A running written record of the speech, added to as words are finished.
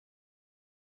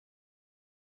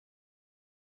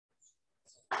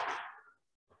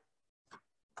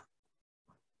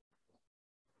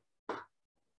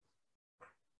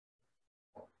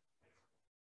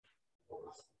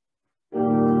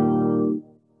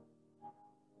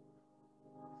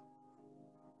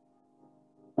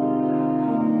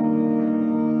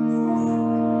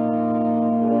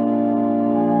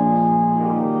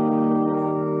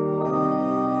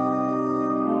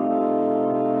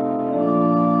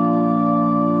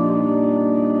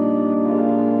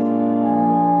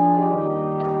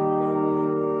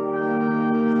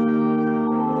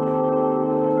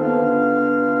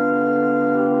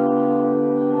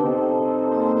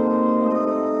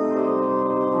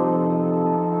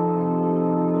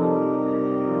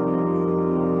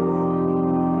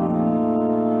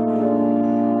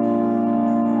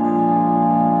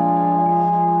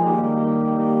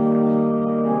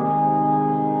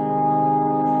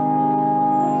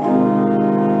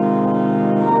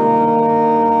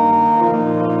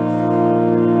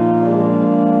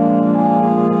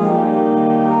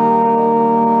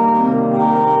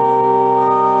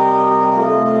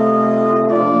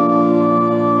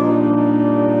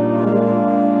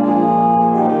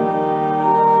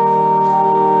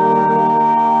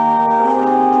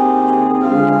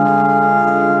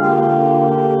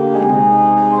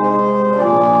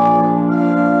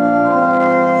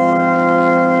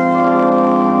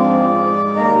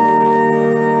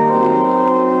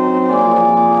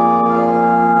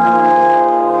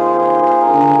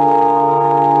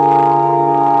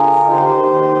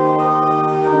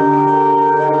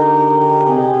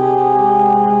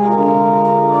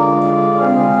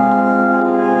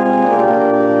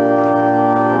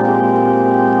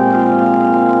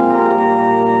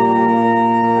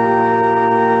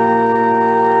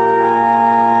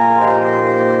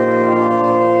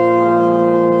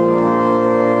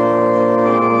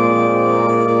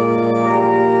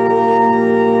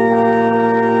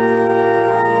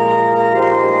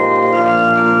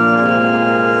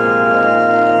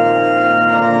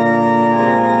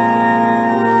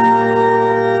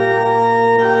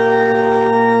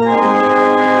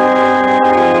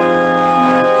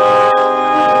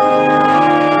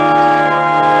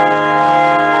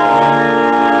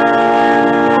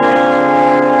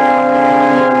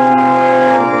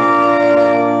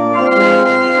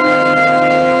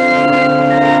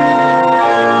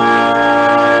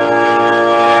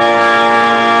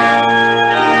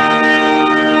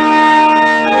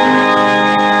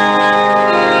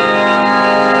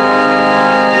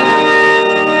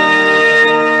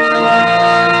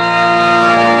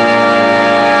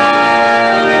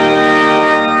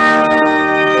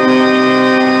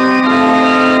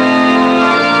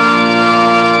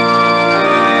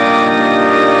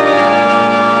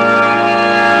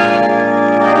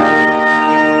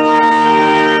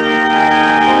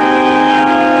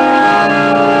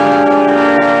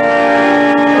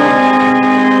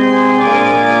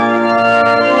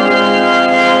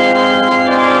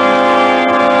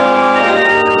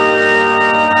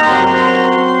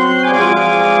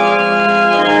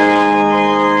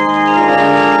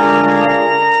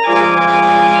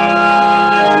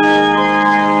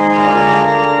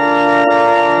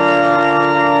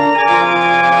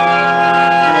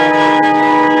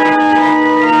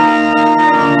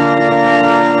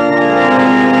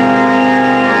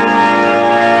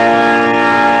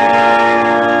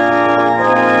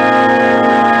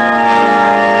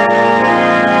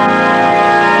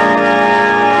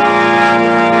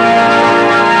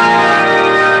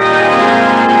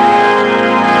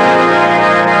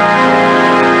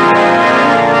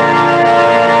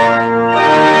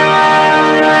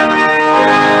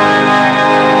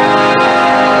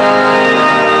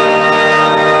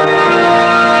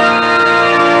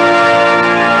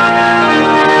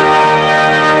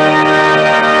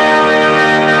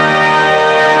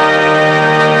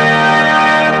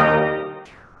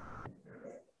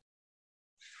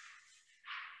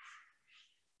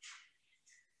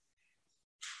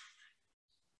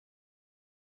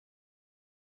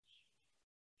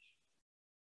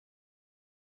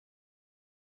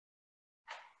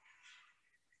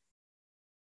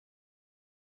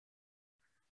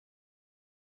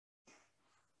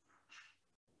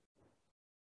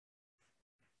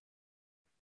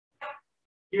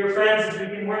Dear friends, as we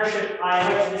can worship, I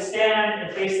invite you to stand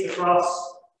and face the cross.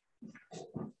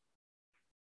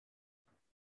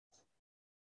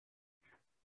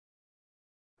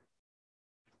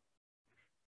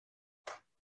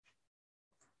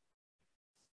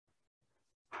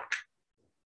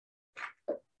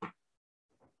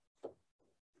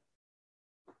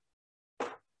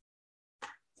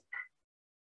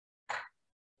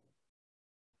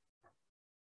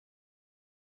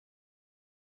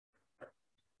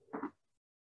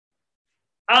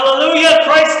 Hallelujah,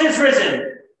 Christ is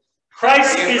risen.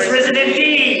 Christ is risen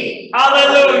indeed.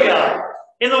 Hallelujah.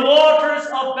 In the waters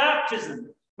of baptism,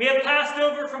 we have passed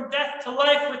over from death to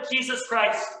life with Jesus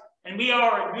Christ, and we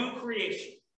are a new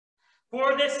creation.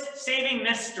 For this saving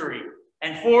mystery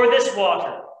and for this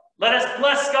water, let us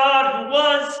bless God who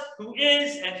was, who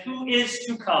is, and who is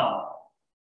to come.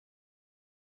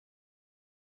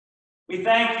 We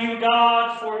thank you,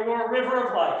 God, for your river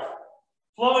of life,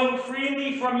 flowing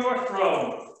freely from your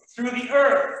throne, through the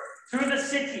earth, through the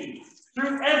city,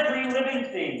 through every living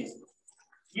thing.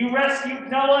 You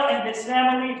rescued Noah and his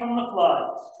family from the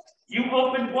flood. You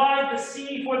opened wide the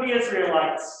sea for the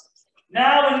Israelites.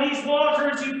 Now in these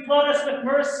waters you flood us with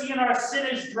mercy, and our sin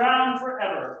is drowned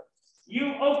forever.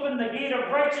 You open the gate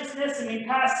of righteousness, and we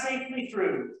pass safely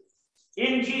through.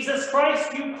 In Jesus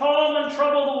Christ you calm and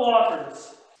trouble the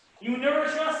waters. You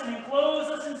nourish us and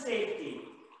enclose us in safety.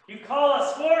 You call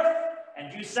us forth,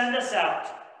 and you send us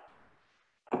out.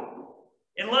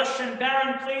 In lush and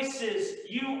barren places,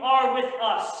 you are with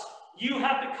us. You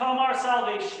have become our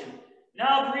salvation.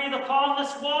 Now breathe upon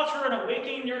this water and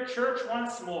awaken your church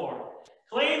once more.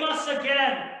 Claim us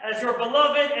again as your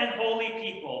beloved and holy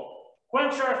people.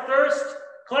 Quench our thirst,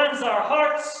 cleanse our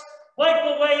hearts, wipe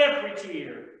away every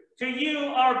tear. To you,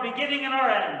 our beginning and our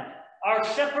end, our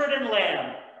shepherd and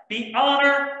lamb, be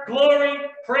honor, glory,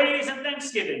 praise, and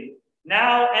thanksgiving,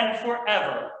 now and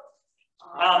forever.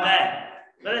 Amen.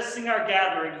 Let us sing our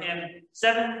gathering hymn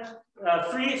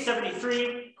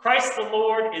 373, Christ the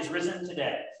Lord is risen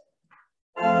today.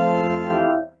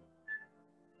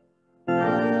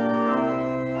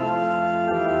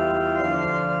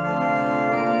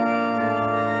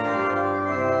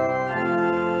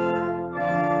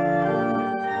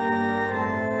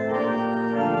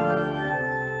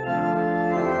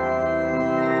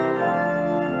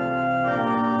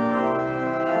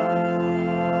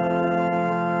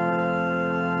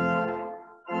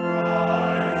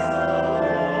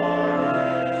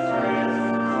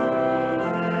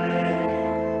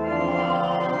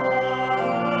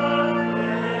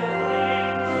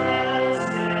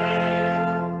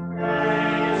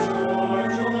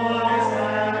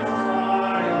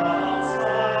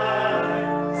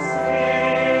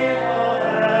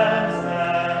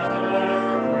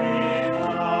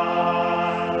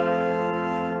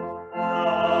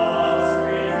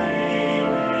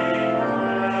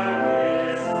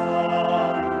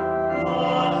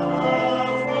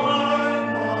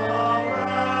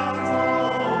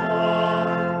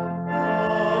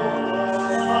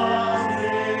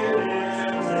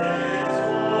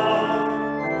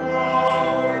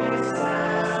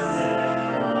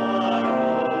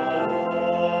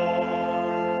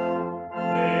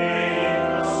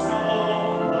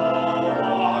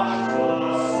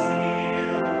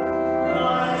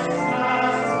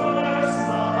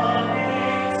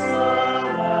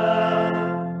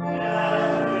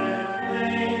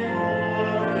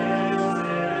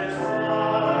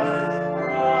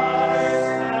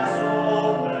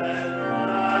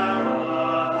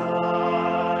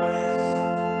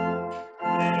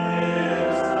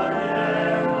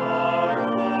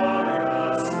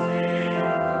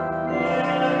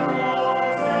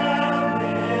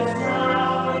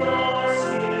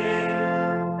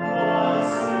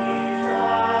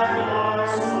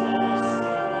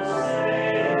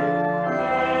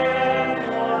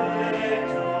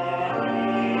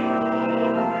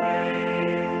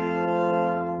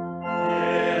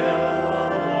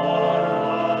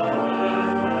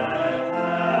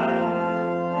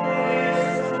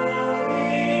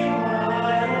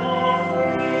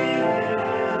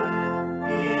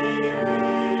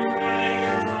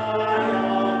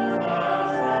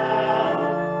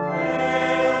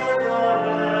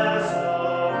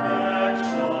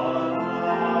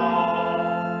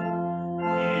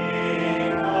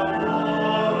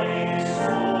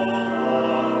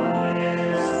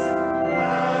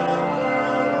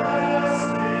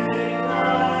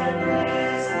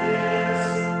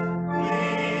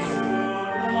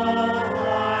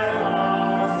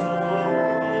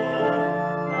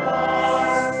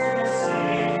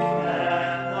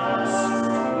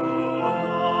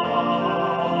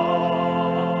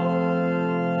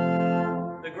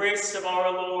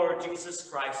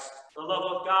 The love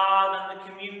of God and the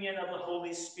communion of the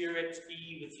Holy Spirit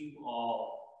be with you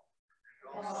all.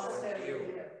 And also with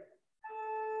you.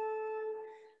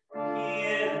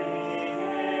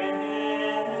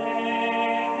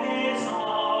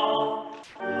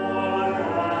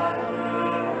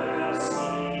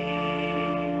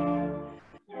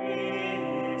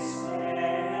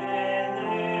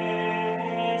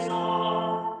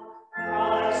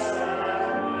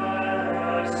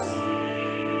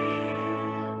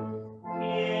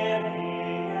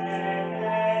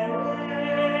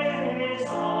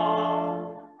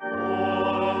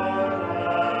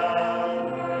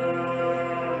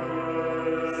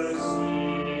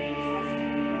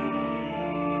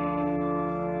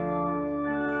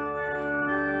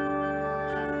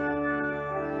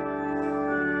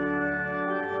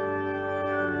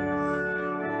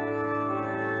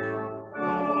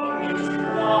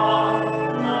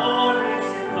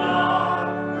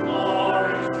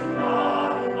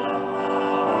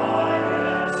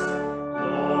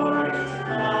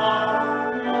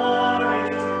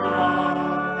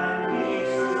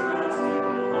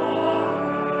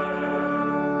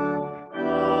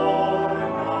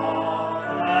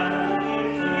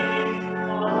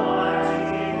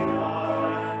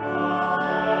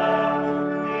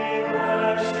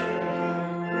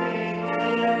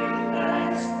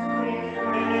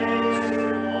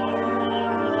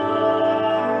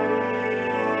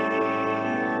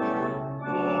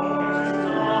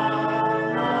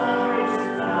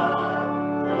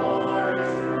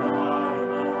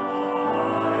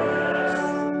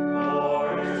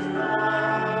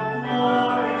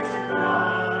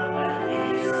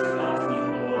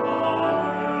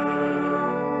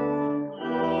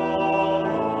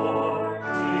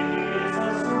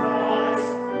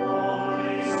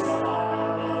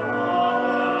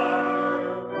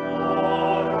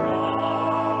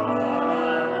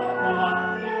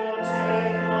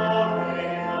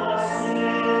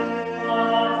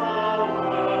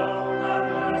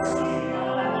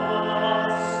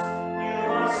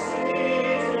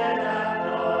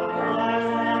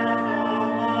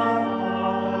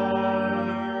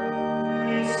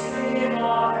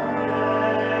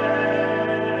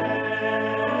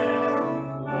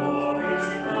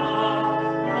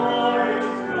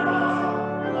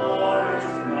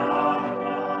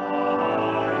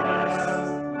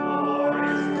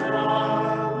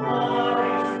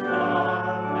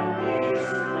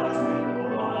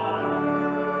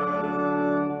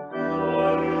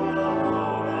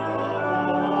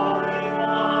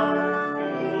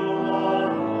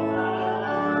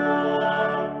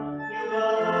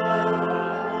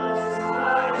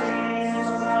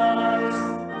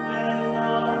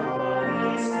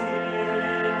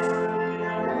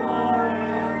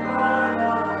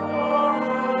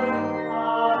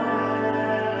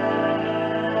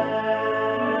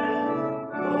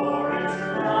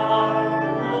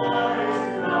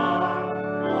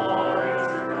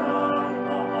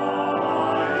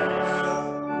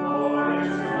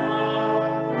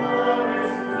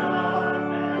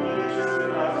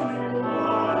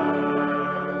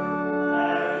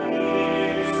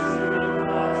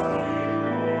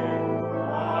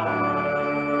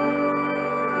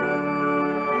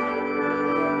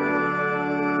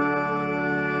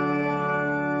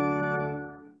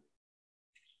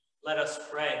 Let us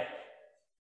pray.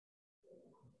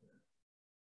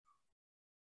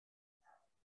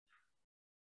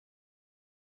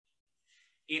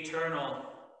 Eternal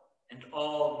and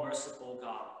all-merciful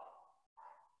God,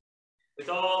 with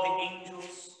all the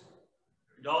angels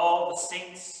and all the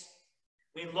saints,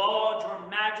 we laud your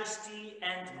majesty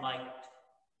and might.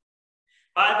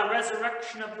 By the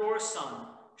resurrection of your Son,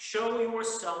 show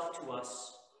yourself to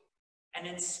us and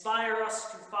inspire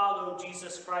us to follow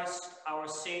Jesus Christ, our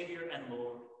Savior and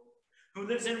Lord, who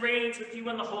lives and reigns with you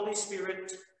in the Holy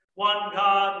Spirit, one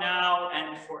God, now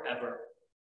and forever.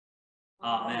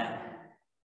 Amen.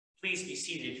 Please be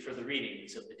seated for the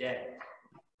readings of the day.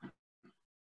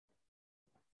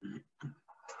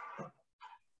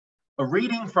 A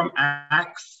reading from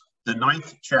Acts, the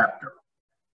 9th chapter.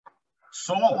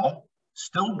 Saul,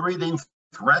 still breathing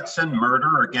threats and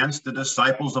murder against the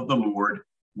disciples of the Lord,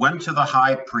 went to the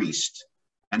high priest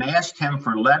and asked him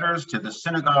for letters to the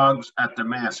synagogues at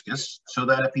Damascus, so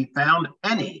that if he found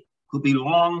any who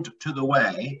belonged to the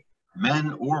way,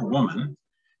 men or women,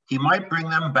 he might bring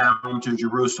them bound to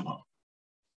Jerusalem.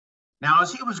 Now,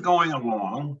 as he was going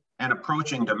along and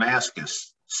approaching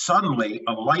Damascus, suddenly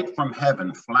a light from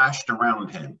heaven flashed around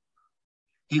him.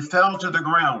 He fell to the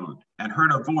ground and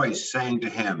heard a voice saying to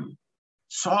him,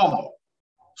 "Saul,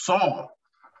 Saul,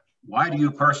 why do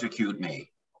you persecute me?"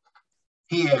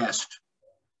 He asked,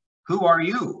 "Who are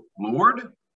you,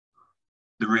 Lord?"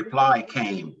 The reply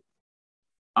came,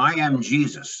 "I am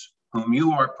Jesus, whom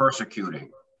you are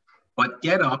persecuting. But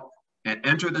get up and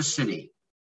enter the city,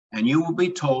 and you will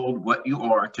be told what you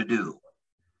are to do."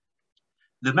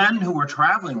 The men who were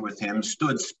traveling with him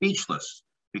stood speechless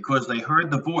because they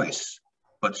heard the voice,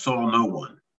 but saw no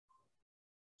one.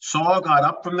 Saul got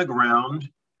up from the ground,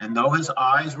 and though his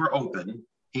eyes were open,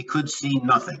 he could see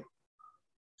nothing.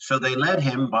 So they led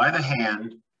him by the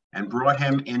hand and brought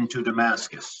him into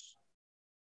Damascus.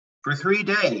 For 3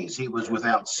 days he was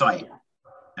without sight,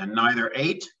 and neither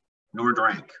ate nor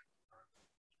drank.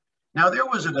 Now there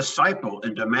was a disciple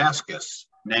in Damascus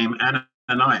named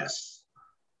Ananias.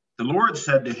 The Lord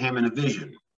said to him in a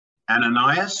vision,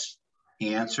 "Ananias?"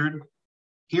 He answered,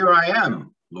 "Here I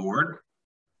am, Lord."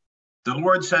 The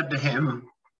Lord said to him,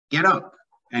 "Get up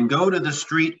and go to the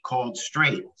street called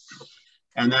Straight,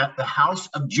 and at the house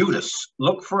of Judas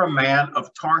look for a man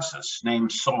of Tarsus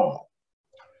named Saul.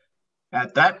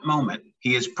 At that moment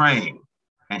he is praying,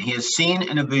 and he has seen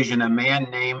in a vision a man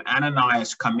named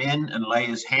Ananias come in and lay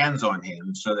his hands on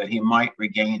him so that he might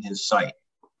regain his sight."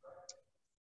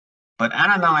 But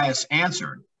Ananias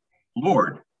answered,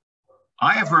 "Lord,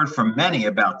 I have heard from many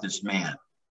about this man,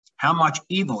 how much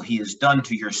evil he has done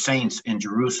to your saints in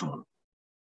Jerusalem.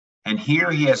 And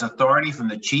here he has authority from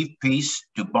the chief priests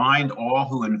to bind all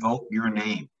who invoke your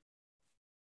name."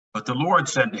 But the Lord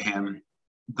said to him,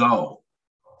 "Go,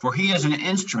 for he is an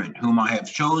instrument whom I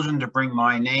have chosen to bring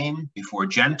my name before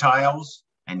Gentiles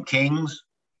and kings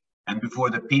and before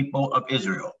the people of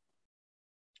Israel.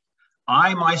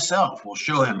 I myself will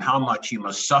show him how much he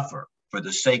must suffer for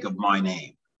the sake of my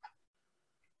name."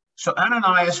 So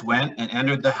Ananias went and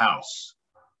entered the house.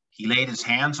 He laid his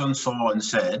hands on Saul and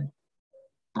said,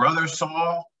 "Brother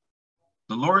Saul,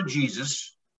 the Lord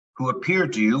Jesus, who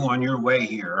appeared to you on your way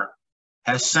here,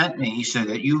 has sent me so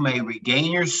that you may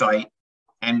regain your sight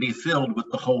and be filled with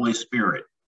the Holy Spirit."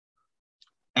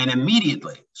 And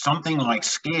immediately something like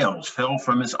scales fell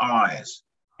from his eyes,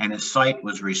 and his sight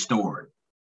was restored.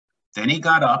 Then he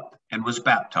got up and was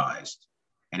baptized,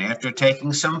 and after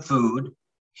taking some food,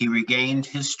 he regained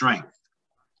his strength.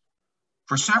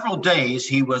 For several days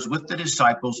he was with the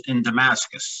disciples in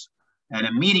Damascus, and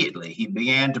immediately he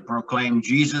began to proclaim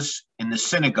Jesus in the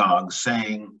synagogue,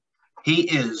 saying, "He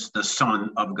is the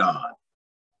Son of God."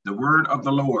 The word of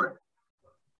the Lord.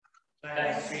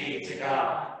 Thanks be to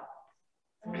God.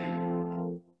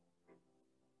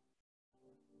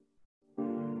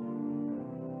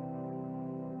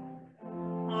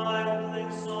 I will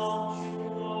exalt you,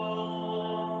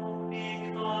 Lord,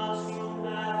 because you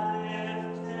have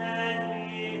lifted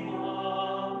me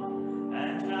up,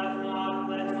 and have not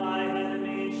let my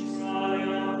enemies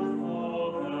triumph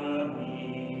over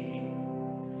me.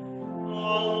 O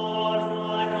Lord,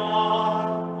 my God,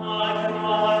 I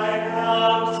cry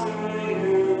out to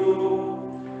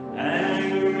you, and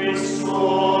you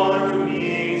restore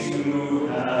me to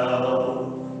health.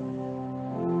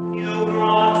 You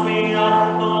brought me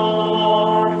up, O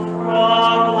Lord,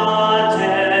 from the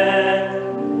dead.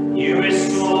 You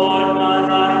restored my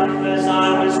life as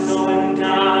I was going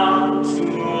down to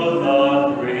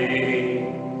the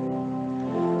grave.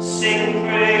 Sing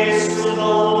praise to the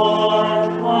Lord,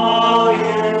 all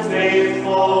you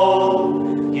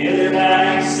faithful. Give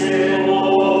thanks in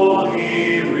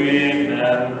holy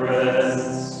remembrance.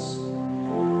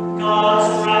 God's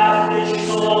wrath is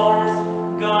short,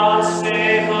 God's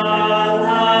favor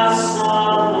lasts a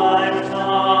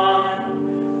lifetime.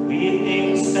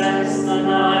 Weeping spends the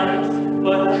night,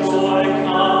 but joy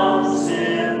comes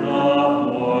in the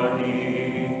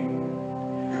morning.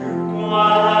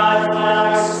 While I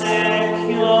felt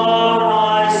secure,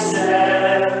 I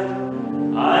said,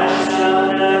 I shall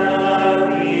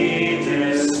never be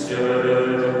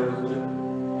disturbed.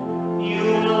 You,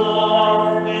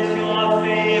 Lord, with your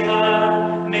favor,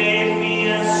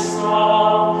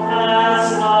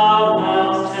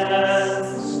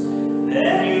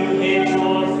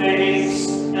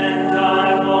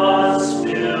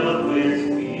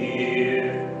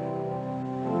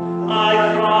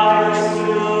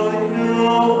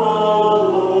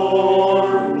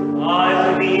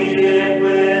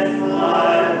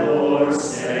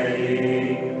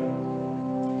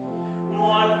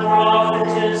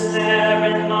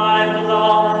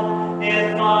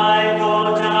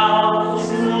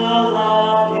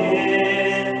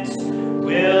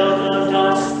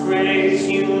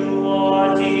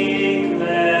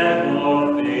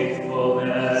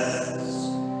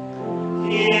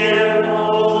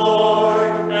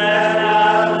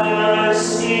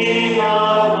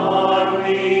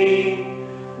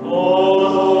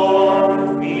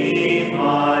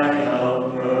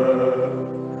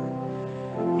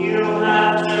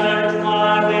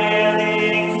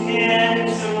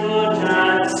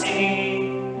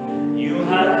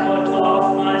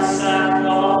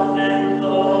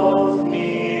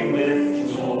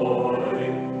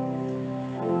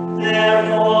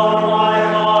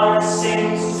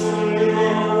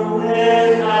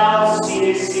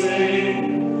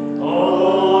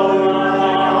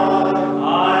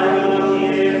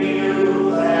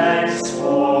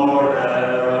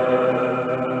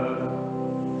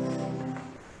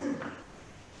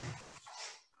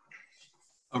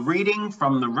 A reading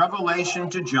from the Revelation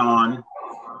to John,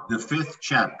 the 5th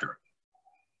chapter.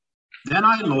 Then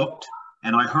I looked,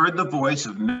 and I heard the voice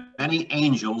of many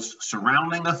angels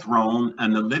surrounding the throne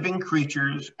and the living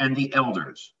creatures and the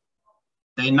elders.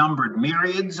 They numbered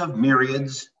myriads of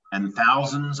myriads and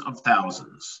thousands of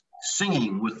thousands,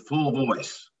 singing with full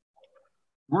voice.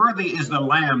 Worthy is the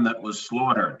Lamb that was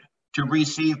slaughtered to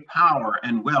receive power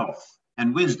and wealth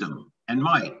and wisdom and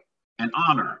might and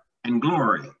honor and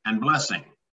glory and blessing.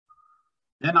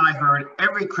 Then I heard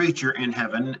every creature in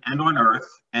heaven and on earth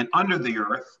and under the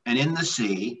earth and in the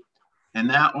sea,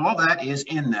 and that all that is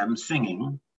in them,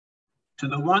 singing, to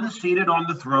the one seated on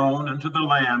the throne and to the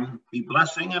Lamb be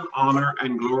blessing and honor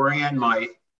and glory and might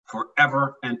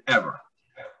forever and ever.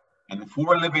 And the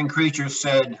four living creatures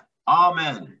said,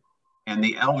 Amen. And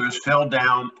the elders fell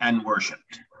down and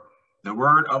worshipped. The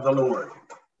word of the Lord.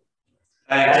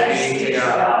 Thanks be to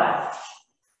God.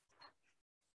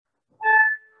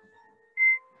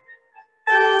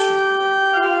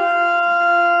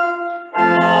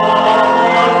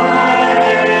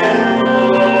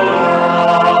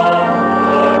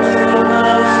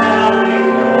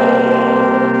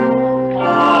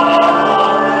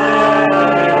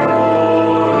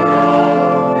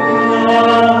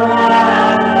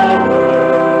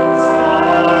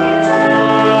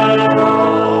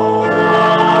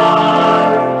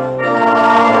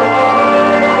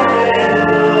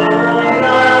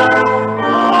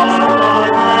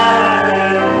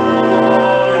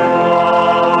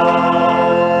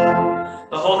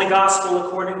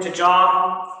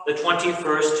 The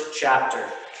 21st chapter.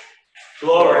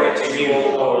 Glory to you,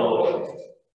 O Lord.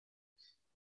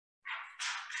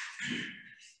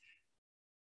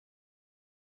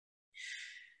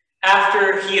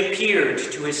 After he appeared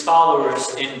to his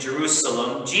followers in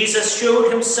Jerusalem, Jesus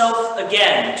showed himself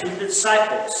again to the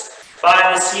disciples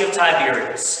by the Sea of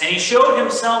Tiberias, and he showed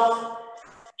himself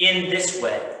in this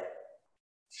way.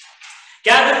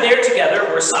 Gathered there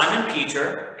together were Simon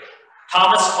Peter,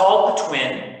 Thomas called the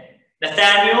twin,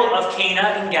 Nathanael of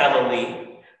Cana in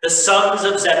Galilee, the sons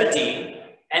of Zebedee,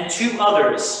 and two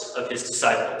others of his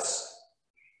disciples.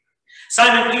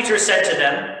 Simon Peter said to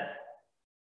them,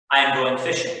 I am going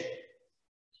fishing.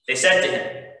 They said to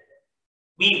him,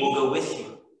 we will go with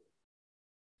you.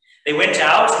 They went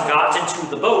out and got into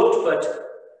the boat, but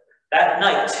that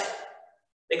night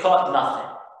they caught nothing.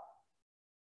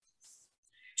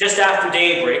 Just after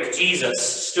daybreak, Jesus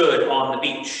stood on the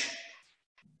beach.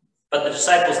 But the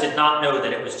disciples did not know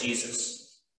that it was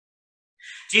Jesus.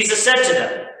 Jesus said to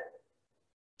them,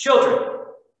 children,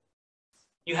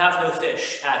 you have no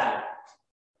fish, have you?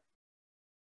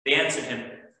 They answered him,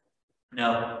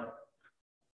 no.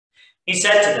 He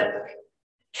said to them,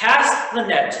 cast the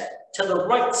net to the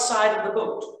right side of the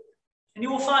boat, and you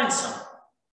will find some.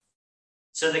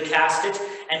 So they cast it,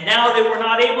 and now they were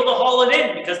not able to haul it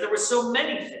in because there were so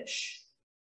many fish.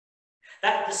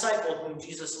 That disciple whom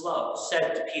Jesus loved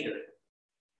said to Peter,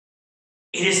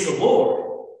 it is the Lord.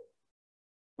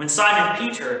 When Simon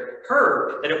Peter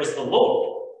heard that it was the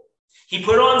Lord, he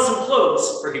put on some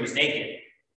clothes, for he was naked,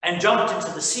 and jumped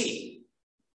into the sea.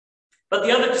 But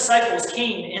the other disciples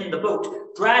came in the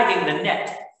boat, dragging the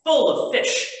net full of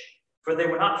fish, for they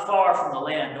were not far from the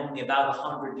land, only about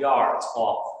 100 yards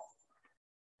off.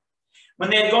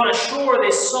 When they had gone ashore, they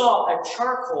saw a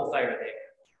charcoal fire there,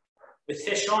 with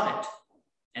fish on it,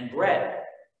 and bread.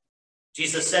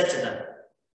 Jesus said to them,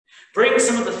 bring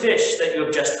some of the fish that you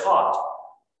have just caught.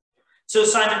 So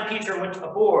Simon Peter went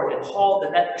aboard and hauled the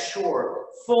net ashore,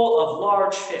 full of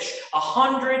large fish,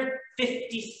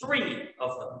 153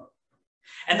 of them.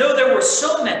 And though there were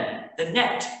so many, the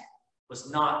net was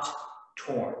not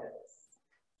torn.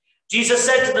 Jesus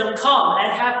said to them, come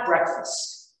and have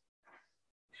breakfast.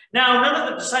 Now none of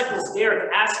the disciples dared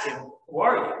to ask him, who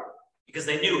are you? Because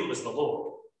they knew it was the Lord.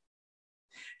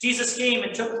 Jesus came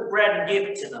and took the bread and gave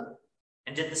it to them,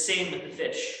 and did the same with the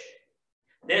fish.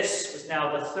 This was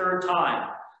now the third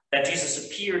time that Jesus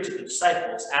appeared to the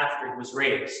disciples after he was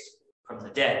raised from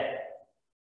the dead.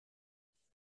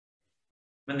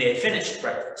 When they had finished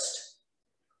breakfast,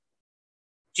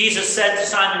 Jesus said to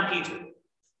Simon Peter,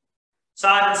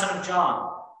 Simon, son of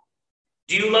John,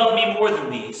 do you love me more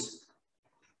than these?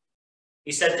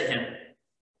 He said to him,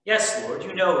 yes, Lord,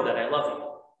 you know that I love you.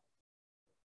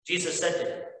 Jesus said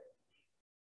to him,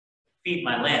 feed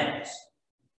my lambs.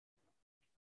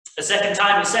 A second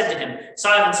time he said to him,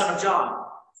 Simon, son of John,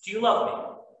 do you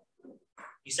love me?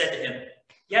 He said to him,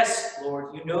 yes,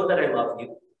 Lord, you know that I love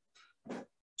you.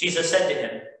 Jesus said to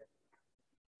him,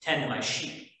 tend my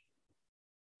sheep.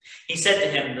 He said to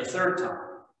him the third time,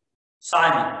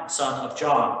 Simon, son of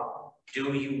John,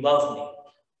 do you love me?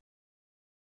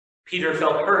 Peter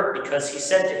felt hurt because he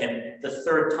said to him the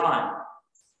third time,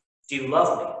 "Do you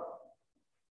love me?"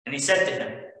 And he said to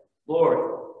him,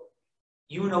 "Lord,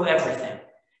 you know everything.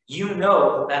 You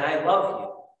know that I love you."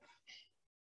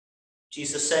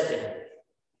 Jesus said to him,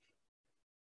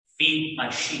 "Feed my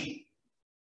sheep.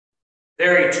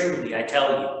 Very truly, I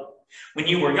tell you, when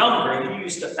you were younger, you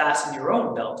used to fasten your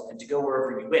own belt and to go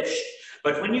wherever you wished.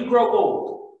 But when you grow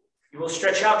old, you will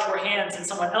stretch out your hands and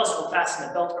someone else will fasten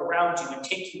a belt around you and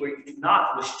take you where you do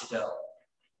not wish to go."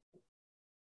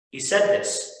 He said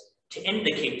this to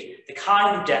indicate the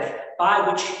kind of death by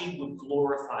which he would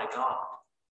glorify God.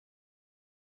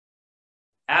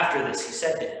 After this, he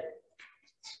said to him,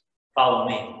 "Follow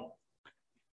me."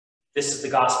 This is the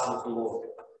gospel of the Lord.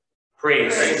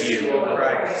 Praise to you, O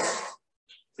Christ.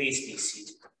 Please be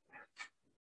seated.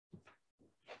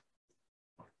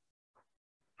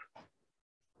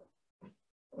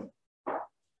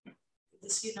 Good to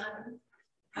see you, Nana.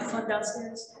 Have fun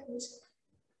downstairs.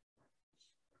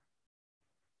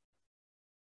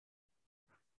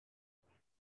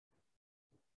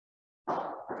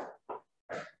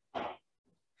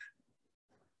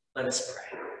 Let us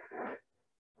pray.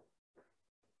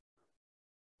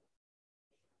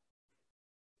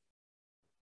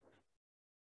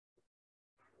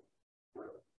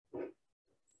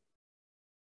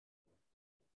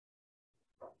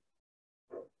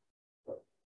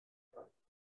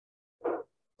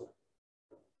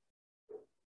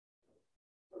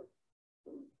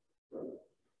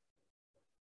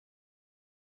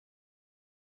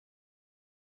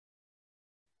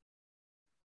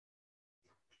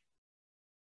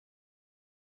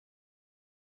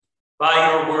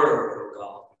 By your word, O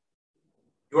God,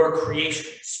 your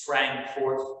creation sprang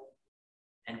forth,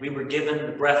 and we were given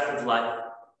the breath of life.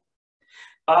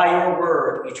 By your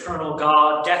word, eternal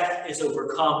God, death is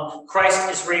overcome,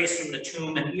 Christ is raised from the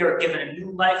tomb, and we are given a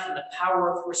new life in the power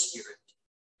of your Spirit.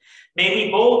 May we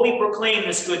boldly proclaim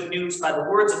this good news by the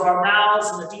words of our mouths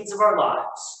and the deeds of our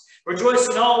lives,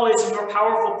 rejoicing always in your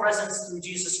powerful presence through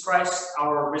Jesus Christ,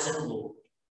 our risen Lord.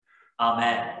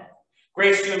 Amen.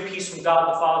 Grace to you and peace from God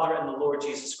the Father and the Lord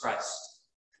Jesus Christ.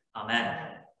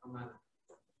 Amen. Amen.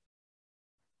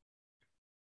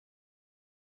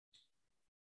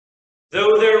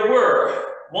 Though there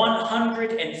were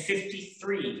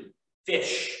 153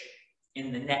 fish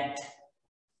in the net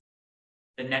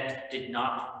did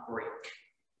not break.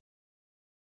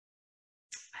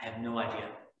 I have no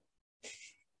idea.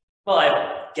 Well, I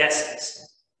have guesses.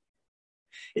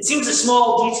 It seems a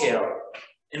small detail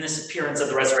in this appearance of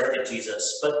the resurrected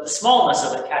Jesus, but the smallness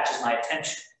of it catches my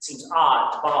attention. It seems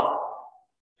odd to bother.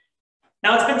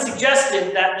 Now, it's been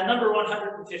suggested that the number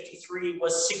 153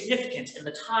 was significant in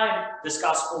the time this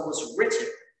gospel was written,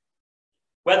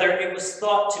 whether it was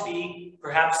thought to be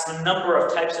perhaps the number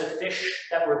of types of fish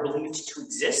that were believed to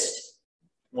exist,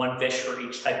 one fish for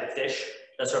each type of fish,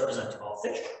 thus representing all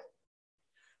fish,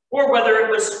 or whether it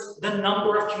was the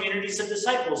number of communities of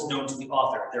disciples known to the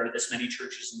author. There are this many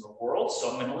churches in the world, so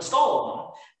I'm going to list all of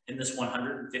them in this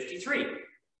 153.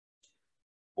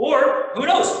 Or, who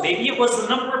knows, maybe it was the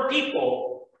number of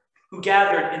people who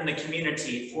gathered in the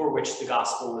community for which the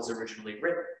gospel was originally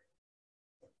written.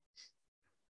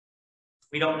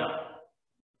 We don't know.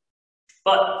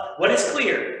 But what is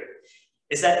clear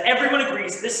is that everyone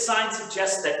agrees this sign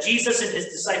suggests that Jesus and his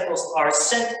disciples are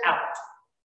sent out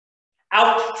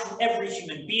to every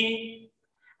human being,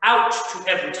 out to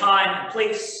every time and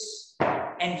place,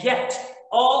 and yet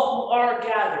all who are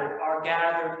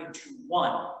gathered into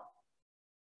one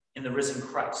in the risen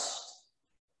Christ.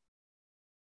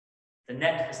 The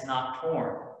net has not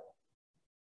torn,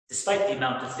 despite the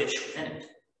amount of fish within it.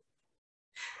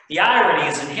 The irony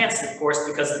is enhanced, of course,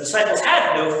 because the disciples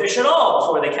had no fish at all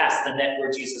before they cast the net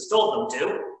where Jesus told them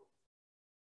to.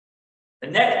 The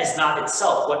net is not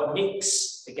itself what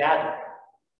makes the gathering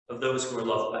of those who are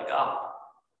loved by God.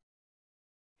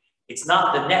 It's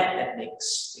not the net that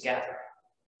makes the gathering.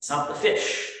 It's not the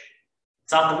fish.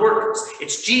 It's not the workers.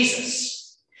 It's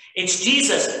Jesus. It's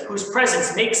Jesus whose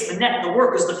presence makes the net, the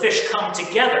workers, the fish come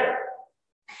together.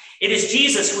 It is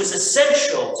Jesus who is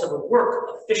essential to the work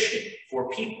of fishing for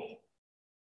people.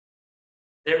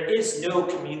 There is no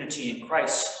community in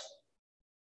Christ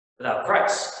without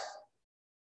Christ.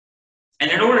 And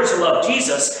in order to love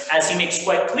Jesus, as he makes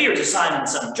quite clear to Simon,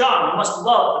 son of John, we must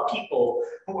love the people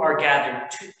who are gathered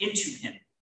into him.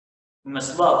 We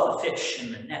must love the fish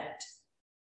in the net.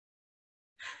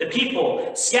 The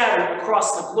people scattered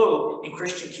across the globe in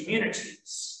Christian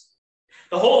communities.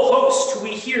 The whole host who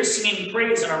we hear singing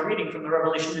praise in our reading from the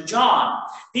Revelation to John.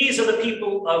 These are the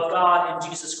people of God in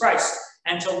Jesus Christ.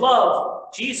 And to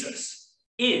love Jesus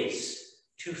is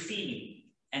to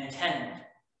feed and tend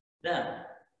them.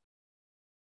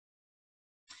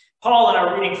 Paul, in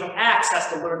our reading from Acts, has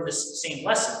to learn this same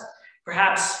lesson.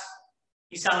 Perhaps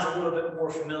he sounds a little bit more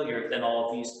familiar than all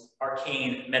of these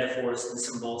arcane metaphors and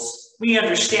symbols. We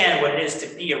understand what it is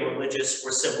to be a religious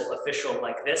or civil official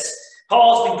like this.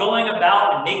 Paul's been going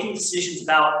about and making decisions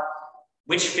about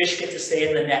which fish get to stay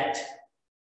in the net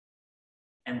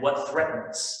and what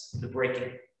threatens the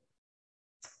breaking.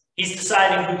 He's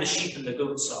deciding who the sheep and the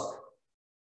goats are.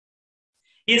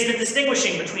 He has been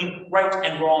distinguishing between right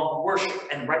and wrong worship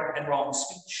and right and wrong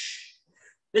speech.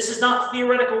 This is not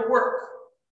theoretical work.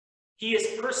 He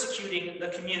is persecuting the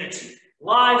community.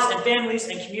 Lives and families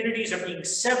and communities are being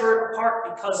severed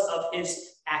apart because of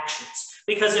his actions,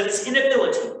 because of his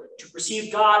inability to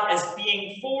perceive God as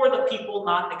being for the people,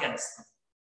 not against them.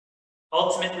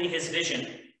 Ultimately, his vision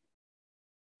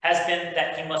has been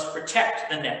that he must protect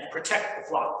the net, protect the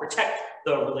flock, protect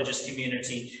the religious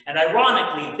community. And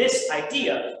ironically, this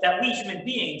idea that we human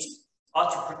beings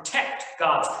ought to protect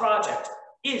God's project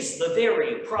is the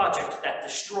very project that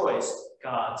destroys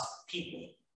God's people.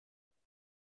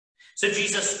 So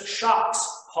Jesus shocks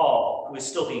Paul, who is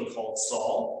still being called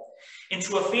Saul,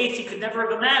 into a faith he could never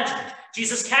have imagined.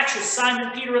 Jesus catches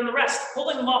Simon, Peter, and the rest,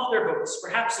 pulling them off their boats,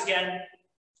 perhaps again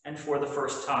and for the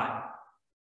first time.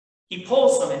 He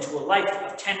pulls them into a life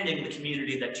of tending the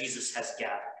community that Jesus has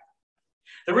gathered.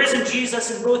 The risen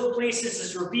Jesus in both places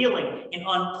is revealing an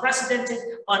unprecedented,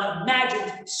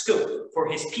 unimagined scope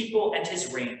for his people and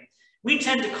his reign. We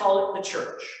tend to call it the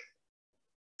church.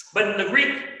 But in the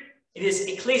Greek, it is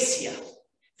ecclesia,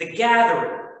 the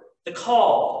gathering, the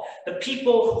called, the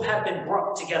people who have been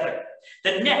brought together.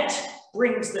 The net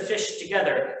brings the fish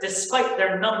together despite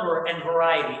their number and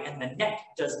variety, and the net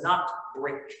does not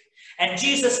break. And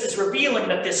Jesus is revealing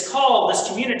that this call, this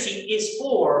community, is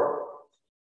for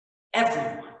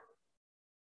everyone,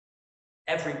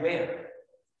 everywhere.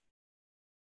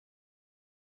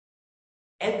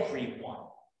 Everyone,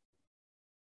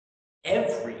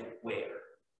 everywhere.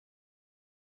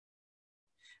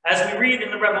 As we read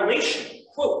in the Revelation,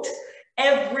 quote,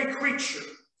 every creature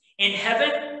in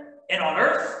heaven and on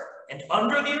earth and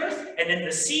under the earth and in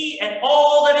the sea and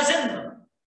all that is in them.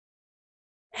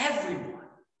 Everyone,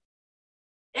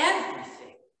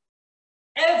 everything,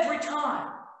 every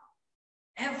time,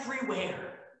 everywhere.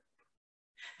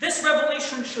 This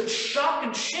revelation should shock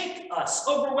and shake us,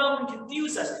 overwhelm and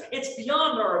confuse us. It's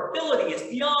beyond our ability. It's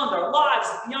beyond our lives.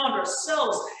 It's beyond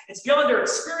ourselves. It's beyond our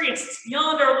experience. It's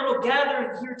beyond our little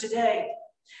gathering here today.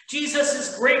 Jesus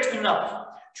is great enough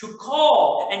to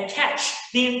call and catch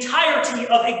the entirety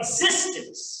of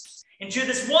existence into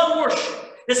this one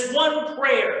worship, this one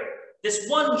prayer, this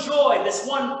one joy, this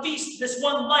one feast, this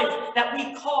one life that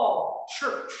we call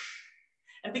church.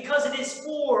 And because it is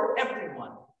for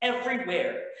everyone,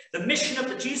 everywhere, the mission of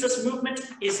the Jesus movement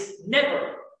is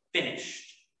never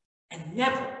finished and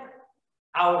never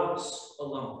ours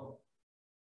alone.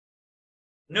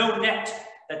 No net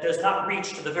that does not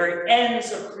reach to the very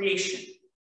ends of creation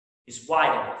is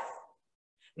wide enough.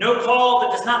 No call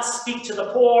that does not speak to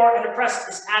the poor and oppressed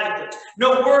is adequate.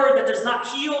 No word that does not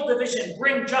heal division,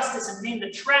 bring justice, and name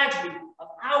the tragedy of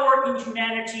our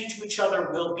inhumanity to each other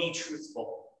will be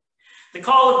truthful. The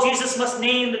call of Jesus must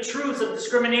name the truths of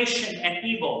discrimination and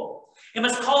evil. It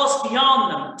must call us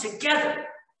beyond them together.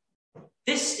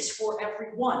 This is for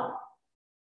everyone,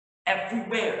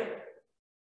 everywhere.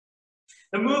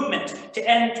 The movement to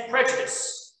end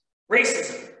prejudice,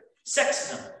 racism,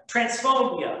 sexism,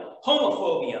 transphobia,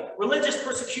 homophobia, religious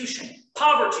persecution,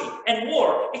 poverty, and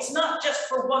war. It's not just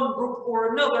for one group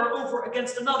or another over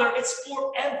against another. It's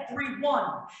for everyone,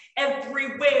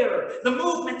 everywhere. The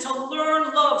movement to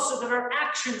learn love so that our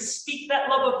actions speak that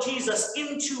love of Jesus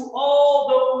into all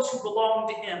those who belong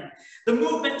to him. The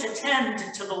movement to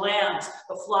tend to the lambs,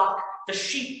 the flock, the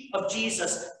sheep of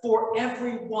Jesus for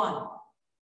everyone,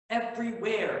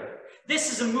 everywhere.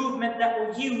 This is a movement that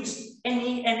will use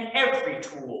any and every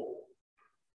tool,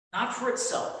 not for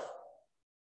itself,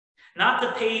 not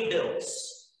to pay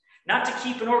bills, not to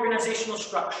keep an organizational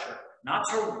structure, not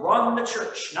to run the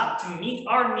church, not to meet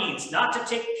our needs, not to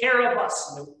take care of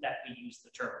us. Note that we use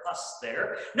the term us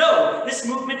there. No, this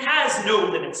movement has no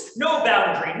limits, no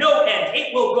boundary, no end.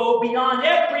 It will go beyond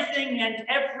everything and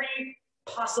every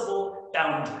possible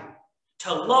boundary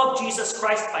to love Jesus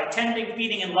Christ by tending,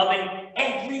 feeding, and loving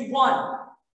everyone,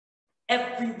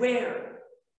 everywhere,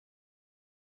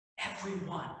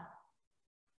 everyone,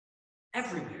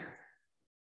 everywhere.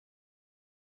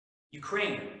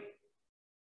 Ukraine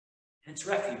and its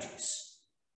refugees,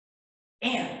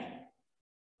 and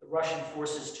the Russian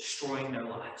forces destroying their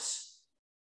lives.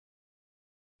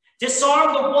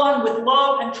 Disarm the one with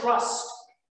love and trust,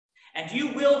 and you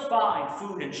will find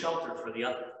food and shelter for the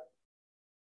other.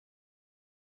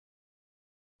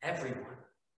 Everyone.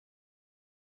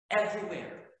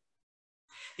 Everywhere.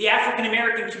 The African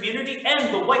American community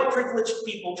and the white privileged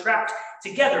people trapped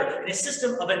together in a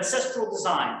system of ancestral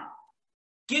design.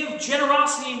 Give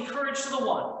generosity and courage to the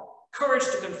one, courage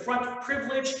to confront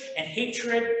privilege and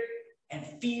hatred and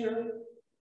fear,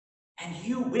 and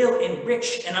you will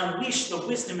enrich and unleash the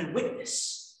wisdom and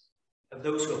witness of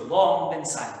those who have long been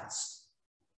silenced.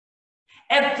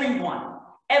 Everyone,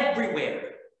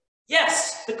 everywhere,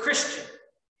 yes, the Christian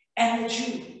and the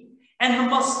Jew and the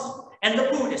Muslim and the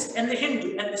Buddhist and the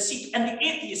Hindu and the Sikh and the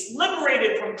atheist,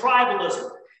 liberated from tribalism,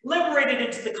 liberated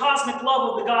into the cosmic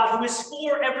love of the God who is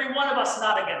for every one of us,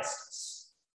 not against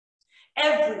us.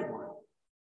 Everyone,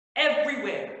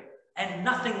 everywhere, and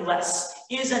nothing less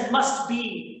is and must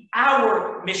be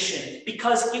our mission,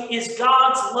 because it is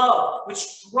God's love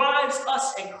which drives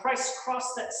us and Christ's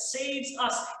cross that saves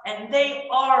us, and they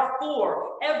are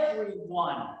for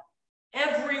everyone,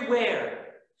 everywhere,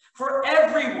 for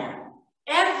everyone,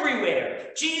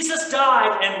 everywhere. Jesus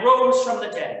died and rose from the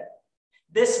dead.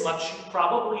 This much you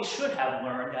probably should have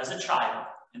learned as a child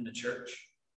in the church.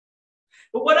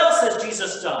 But what else has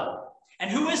Jesus done? And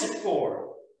who is it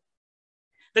for?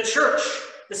 The church,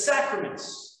 the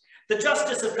sacraments, the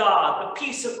justice of God, the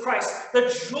peace of Christ, the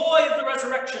joy of the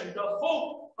resurrection, the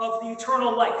hope of the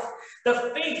eternal life,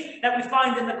 the faith that we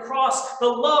find in the cross, the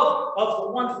love of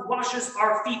the one who washes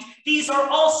our feet. These are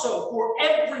also for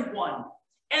everyone,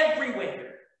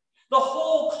 everywhere. The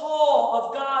whole call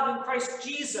of God in Christ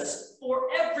Jesus for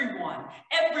everyone,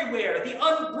 everywhere. The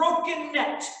unbroken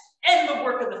net and the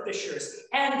work of the fishers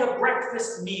and the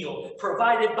breakfast meal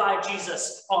provided by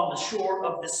Jesus on the shore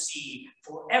of the sea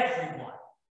for everyone,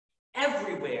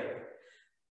 everywhere.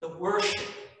 The worship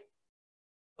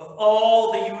of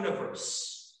all the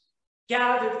universe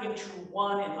gathered into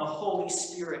one in the Holy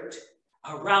Spirit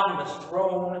around the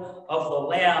throne of the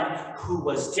Lamb who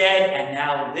was dead and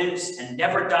now lives and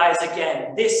never dies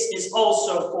again. This is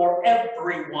also for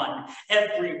everyone,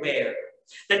 everywhere.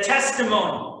 The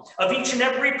testimony of each and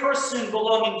every person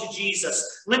belonging to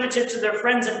Jesus, limited to their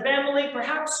friends and family,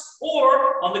 perhaps,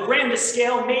 or on the grandest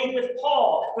scale, made with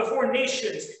Paul before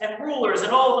nations and rulers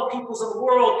and all the peoples of the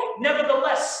world.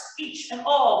 Nevertheless, each and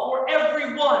all, for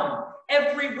everyone,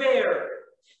 everywhere.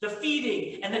 The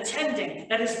feeding and the tending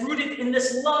that is rooted in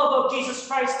this love of Jesus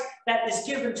Christ that is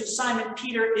given to Simon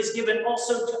Peter is given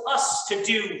also to us to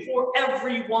do for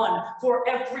everyone, for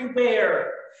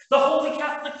everywhere. The Holy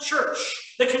Catholic Church,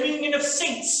 the communion of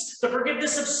saints, the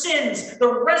forgiveness of sins,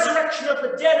 the resurrection of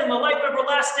the dead and the life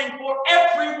everlasting for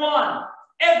everyone,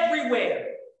 everywhere.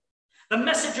 The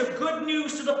message of good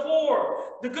news to the poor,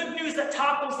 the good news that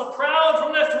topples the proud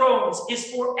from their thrones,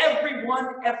 is for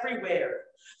everyone, everywhere.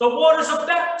 The waters of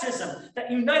baptism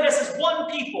that unite us as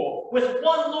one people, with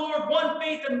one Lord, one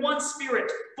faith, and one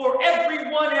Spirit, for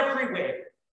everyone, everywhere.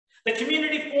 The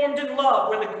community formed in love,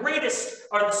 where the greatest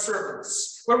are the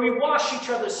servants, where we wash each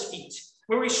other's feet,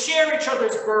 where we share each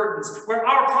other's burdens, where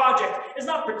our project is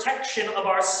not protection of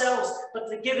ourselves, but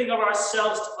the giving of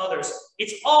ourselves to others.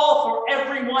 It's all for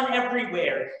everyone,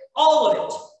 everywhere. All of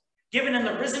it, given in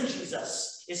the risen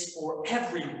Jesus, is for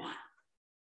everyone,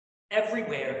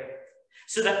 everywhere,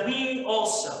 so that we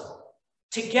also,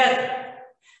 together,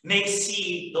 may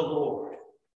see the Lord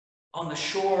on the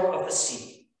shore of the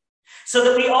sea, so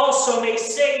that we also may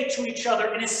say to each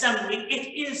other in assembly,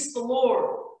 "It is the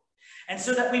Lord," and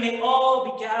so that we may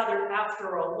all be gathered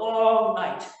after a long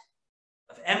night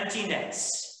of empty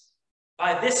nets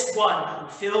by this one who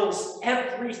fills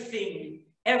everything,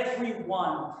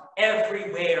 everyone,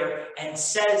 everywhere, and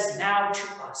says now to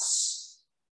us,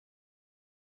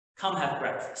 "Come have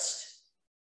breakfast."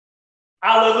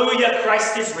 Alleluia,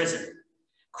 Christ is risen.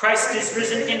 Christ is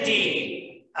risen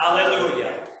indeed.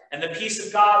 Alleluia. And the peace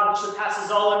of God, which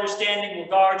surpasses all understanding, will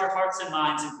guard your hearts and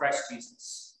minds in Christ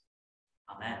Jesus.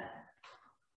 Amen.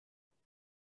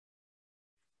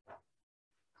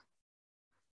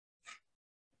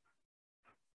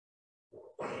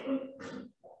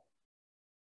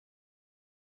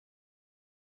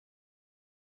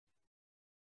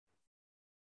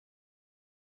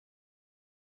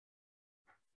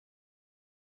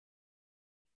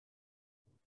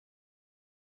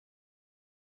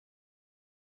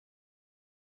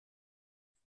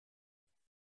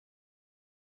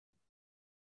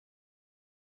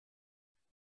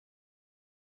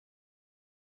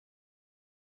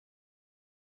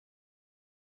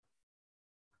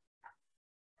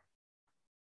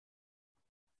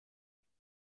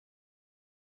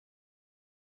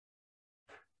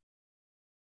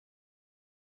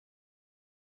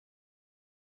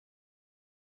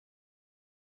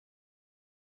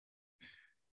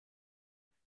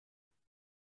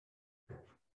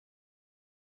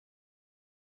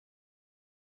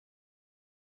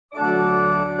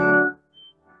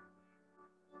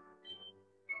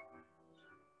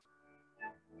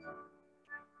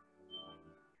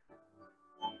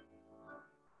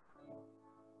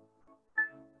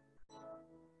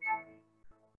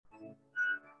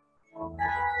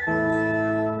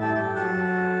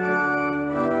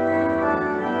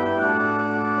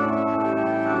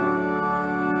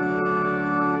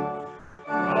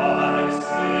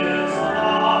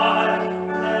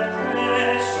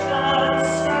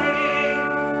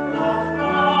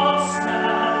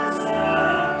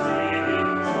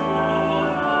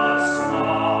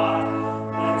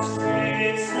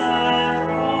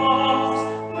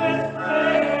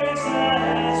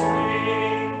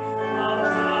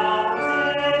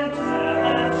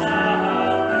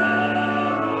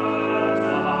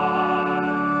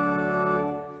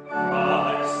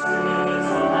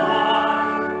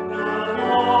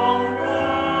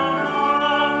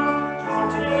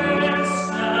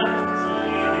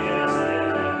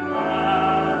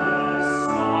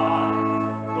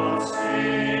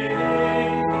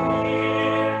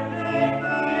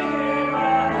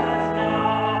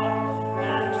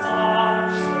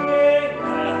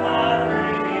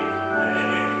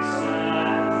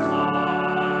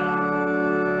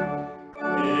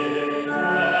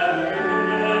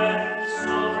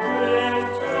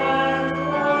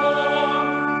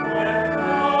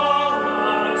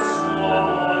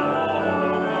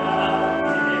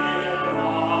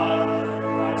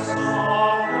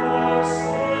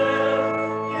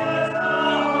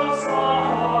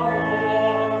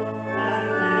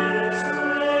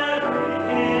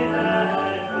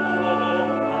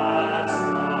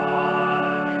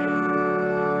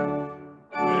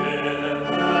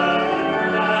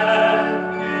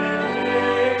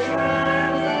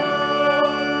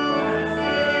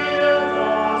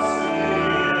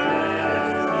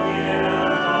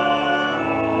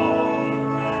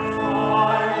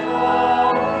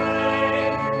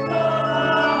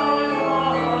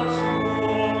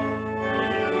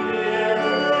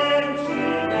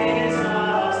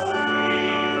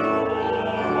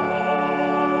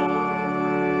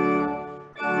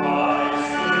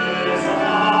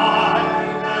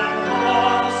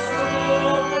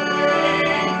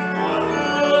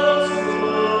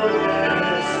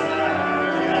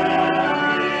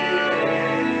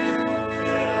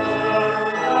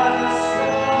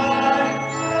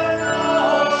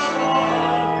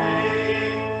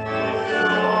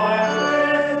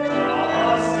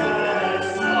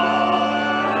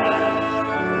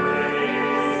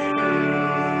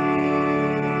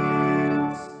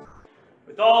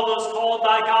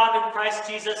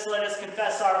 Jesus, let us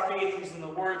confess our faith using the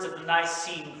words of the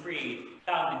Nicene Creed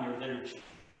found in your liturgy.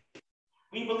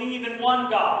 We believe in one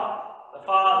God, the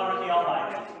Father, the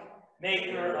Almighty,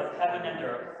 maker of heaven and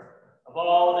earth, of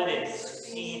all that is,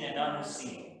 seen and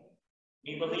unseen.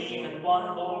 We believe in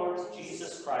one Lord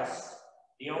Jesus Christ,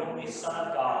 the only Son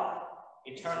of God,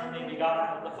 eternally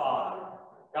begotten of the Father,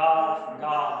 God from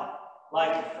God,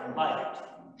 light from light,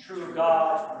 true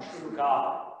God from true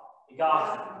God,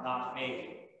 begotten, not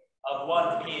made, of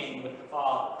one being with the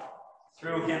Father.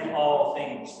 Through him all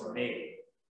things were made.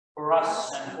 For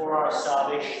us and for our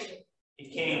salvation, he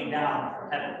came down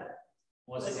from heaven,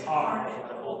 was incarnate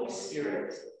with the Holy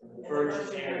Spirit, the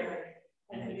Virgin Mary,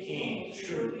 and became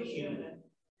truly human.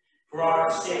 For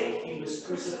our sake, he was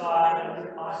crucified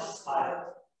under Pontius Pilate.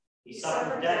 He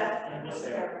suffered death and was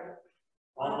buried.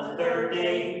 On the third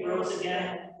day, he rose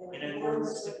again in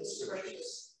accordance with the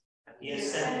Scriptures. He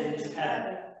ascended into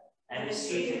heaven and is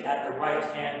seated at the right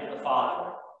hand of the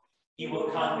Father. He will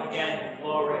come again in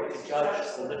glory to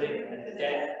judge the living and the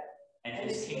dead, and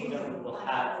his kingdom will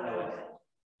have no end.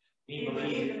 We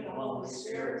believe in the Holy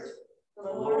Spirit, the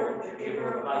Lord, the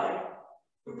giver of life,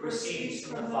 who proceeds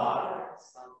from the Father,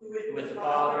 who with the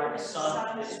Father and the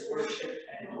Son is worshipped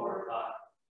and glorified,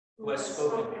 who has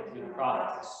spoken through the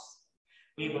prophets.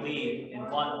 We believe in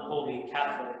one holy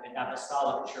Catholic and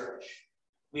Apostolic Church.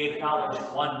 We acknowledge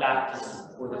one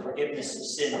baptism for the forgiveness of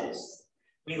sins.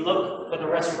 We look for the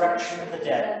resurrection of the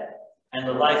dead and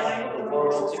the life of the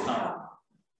world to come.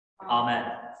 Amen.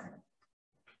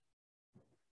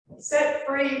 Set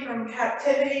free from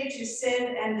captivity to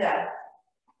sin and death,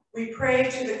 we pray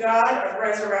to the God of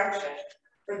resurrection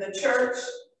for the church,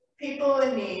 people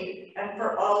in need, and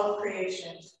for all of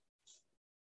creation.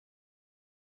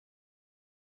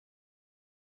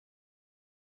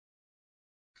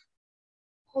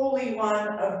 Holy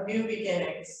One of new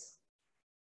beginnings,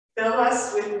 fill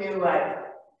us with new life.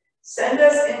 Send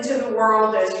us into the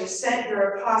world as you sent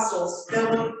your apostles,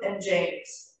 Philip and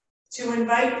James, to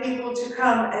invite people to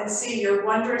come and see your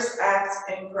wondrous acts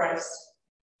in Christ.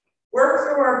 Work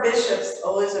through our bishops,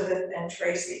 Elizabeth and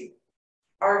Tracy,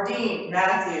 our dean,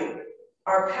 Matthew,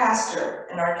 our pastor,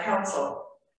 and our council,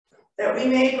 that we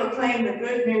may proclaim the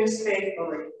good news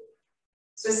faithfully.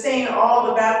 Sustain all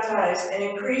the baptized and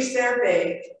increase their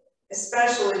faith,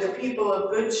 especially the people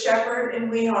of Good Shepherd in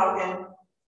Weehawken,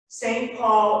 St.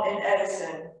 Paul in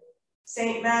Edison,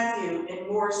 St. Matthew in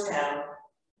Moorestown,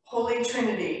 Holy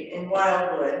Trinity in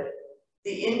Wildwood,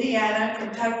 the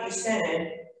Indiana-Kentucky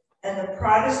Synod, and the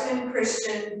Protestant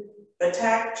Christian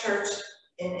Batak Church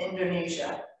in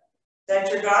Indonesia,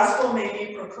 that your gospel may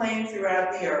be proclaimed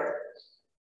throughout the earth.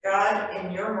 God,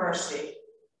 in your mercy,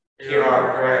 Hear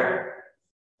our prayer.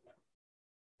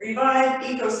 Revive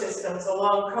ecosystems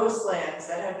along coastlands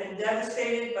that have been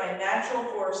devastated by natural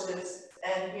forces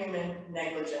and human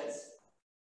negligence.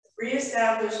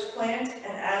 Reestablish plant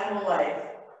and animal life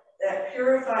that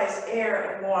purifies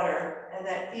air and water and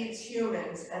that feeds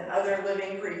humans and other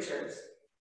living creatures.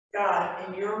 God,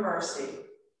 in your mercy,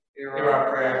 Hear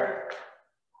our prayer.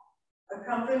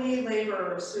 accompany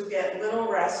laborers who get little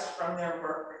rest from their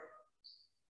work.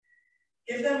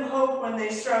 Give them hope when they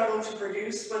struggle to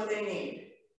produce what they need.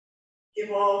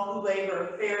 Give all who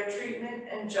labor fair treatment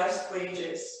and just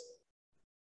wages.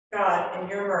 God, in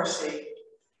your mercy,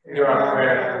 Hear our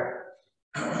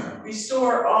prayer.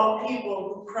 restore all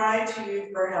people who cry to you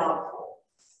for help,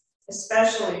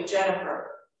 especially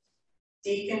Jennifer,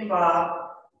 Deacon Bob,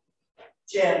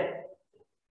 Jim,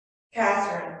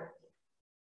 Catherine,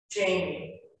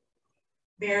 Jamie,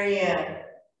 Marianne,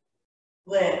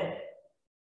 Lynn,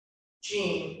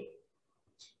 Jean,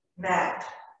 Matt,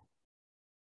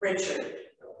 Richard,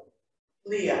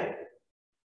 Leah,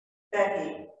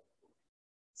 Becky,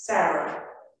 Sarah,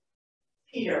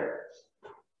 Peter,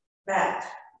 Matt,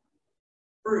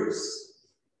 Bruce,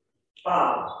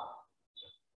 Bob,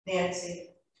 Nancy,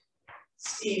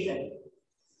 Stephen,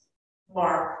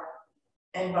 Mark,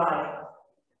 and Bonnie.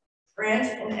 Grant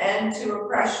an end to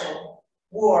oppression,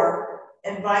 war,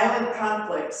 and violent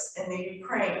conflicts in the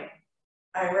Ukraine,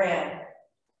 Iran,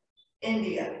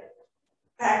 India,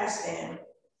 Pakistan,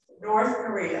 North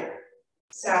Korea,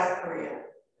 South Korea,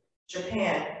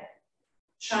 Japan,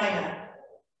 China,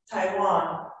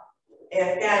 Taiwan,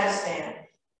 Afghanistan,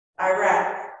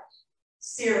 Iraq,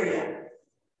 Syria,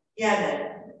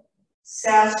 Yemen,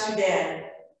 South Sudan,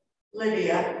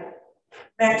 Libya,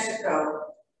 Mexico,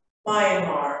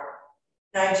 Myanmar,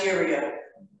 Nigeria,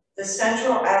 the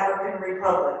Central African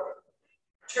Republic,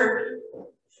 Turkey,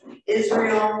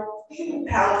 Israel,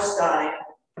 Palestine,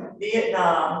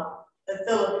 Vietnam, the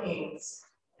Philippines,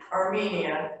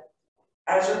 Armenia,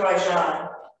 Azerbaijan,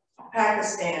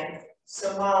 Pakistan,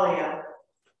 Somalia,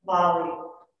 Mali,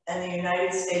 and the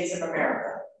United States of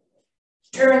America.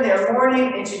 Turn their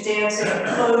mourning into dancing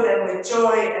and clothe them with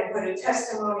joy and put a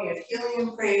testimony of healing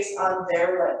and praise on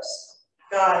their lips.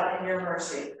 God, in your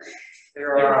mercy,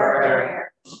 Hear our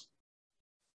prayer.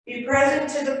 be present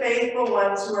to the faithful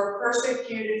ones who are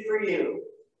persecuted for you,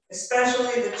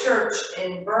 especially the church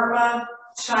in Burma,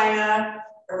 China,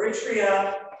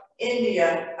 Eritrea,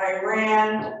 India,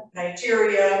 Iran,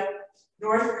 Nigeria,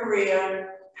 North Korea,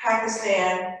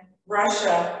 Pakistan,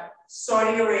 Russia,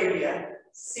 Saudi Arabia,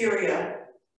 Syria,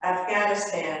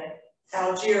 Afghanistan,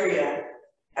 Algeria,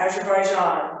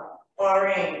 Azerbaijan,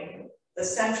 Bahrain, the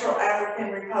Central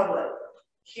African Republic,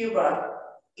 Cuba,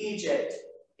 Egypt,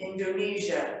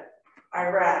 Indonesia,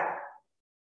 Iraq,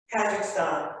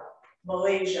 Kazakhstan,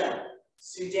 Malaysia,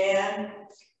 Sudan,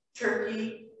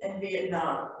 Turkey, and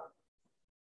Vietnam.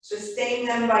 Sustain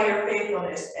them by your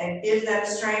faithfulness and give them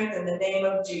strength in the name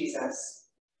of Jesus.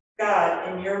 God,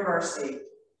 in your mercy,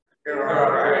 Hear our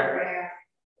prayer.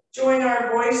 join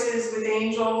our voices with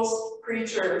angels,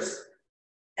 preachers,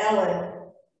 Ellen,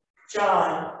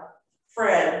 John,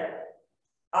 Fred,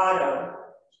 Otto,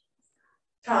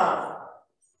 Tom,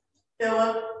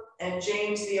 Philip, and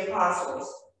James the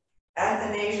Apostles,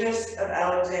 Athanasius of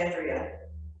Alexandria,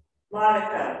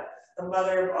 Monica, the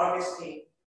mother of Augustine,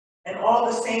 and all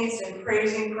the saints in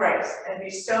praising Christ and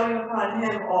bestowing upon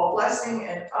him all blessing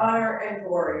and honor and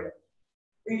glory.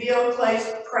 Reveal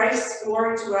Christ's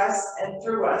glory to us and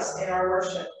through us in our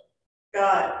worship.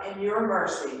 God, in your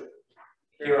mercy,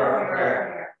 Hear our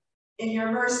prayer. in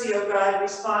your mercy, O God,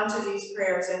 respond to these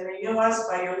prayers and renew us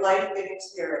by your life-giving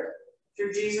Spirit.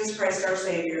 Through Jesus Christ our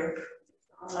Savior.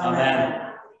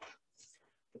 Amen.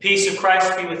 The peace of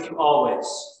Christ be with you always.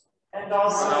 And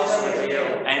also with you.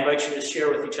 I invite you to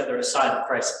share with each other a sign of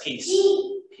Christ's peace.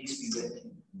 Peace be with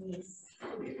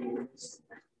you.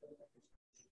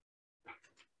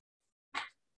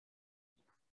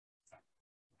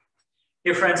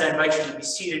 Dear friends, I invite you to be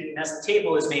seated, and as the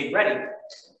table is made ready,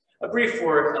 a brief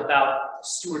word about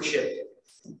stewardship.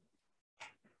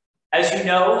 As you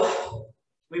know,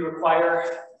 we require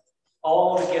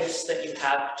all the gifts that you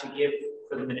have to give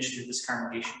for the ministry of this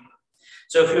congregation.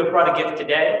 So if you have brought a gift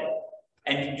today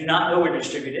and you do not know where to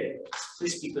distribute it,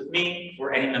 please speak with me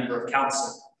or any member of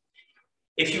council.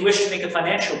 If you wish to make a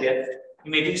financial gift,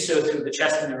 you may do so through the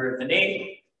chest in the rear of the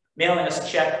nave, mailing us a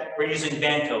check, or using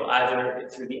Banco, either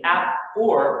through the app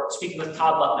or speaking with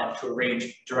Todd Lutman to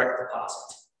arrange direct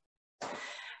deposit.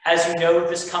 As you know,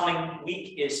 this coming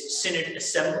week is Synod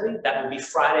Assembly. That will be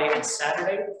Friday and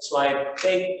Saturday. So I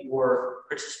beg your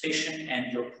participation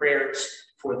and your prayers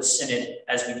for the Synod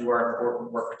as we do our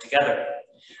important work together.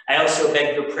 I also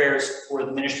beg your prayers for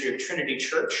the ministry of Trinity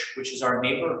Church, which is our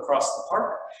neighbor across the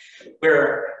park,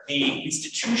 where the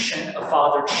institution of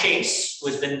Father Chase, who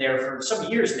has been there for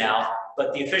some years now,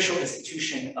 but the official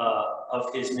institution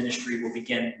of his ministry will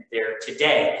begin there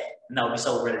today, and that will be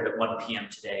celebrated at 1 p.m.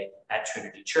 today at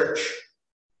Trinity Church.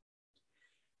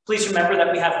 Please remember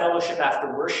that we have fellowship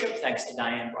after worship, thanks to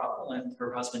Diane Rockwell and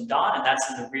her husband Don, and that's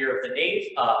in the rear of the nave,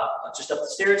 just up the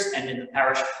stairs and in the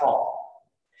parish hall.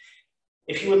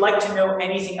 If you would like to know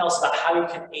anything else about how you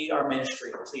can aid our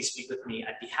ministry, please speak with me.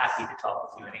 I'd be happy to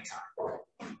talk with you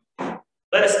anytime.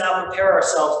 Let us now prepare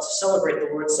ourselves to celebrate the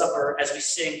Lord's Supper as we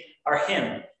sing our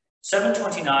hymn,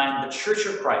 729, The Church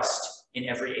of Christ in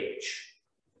Every Age.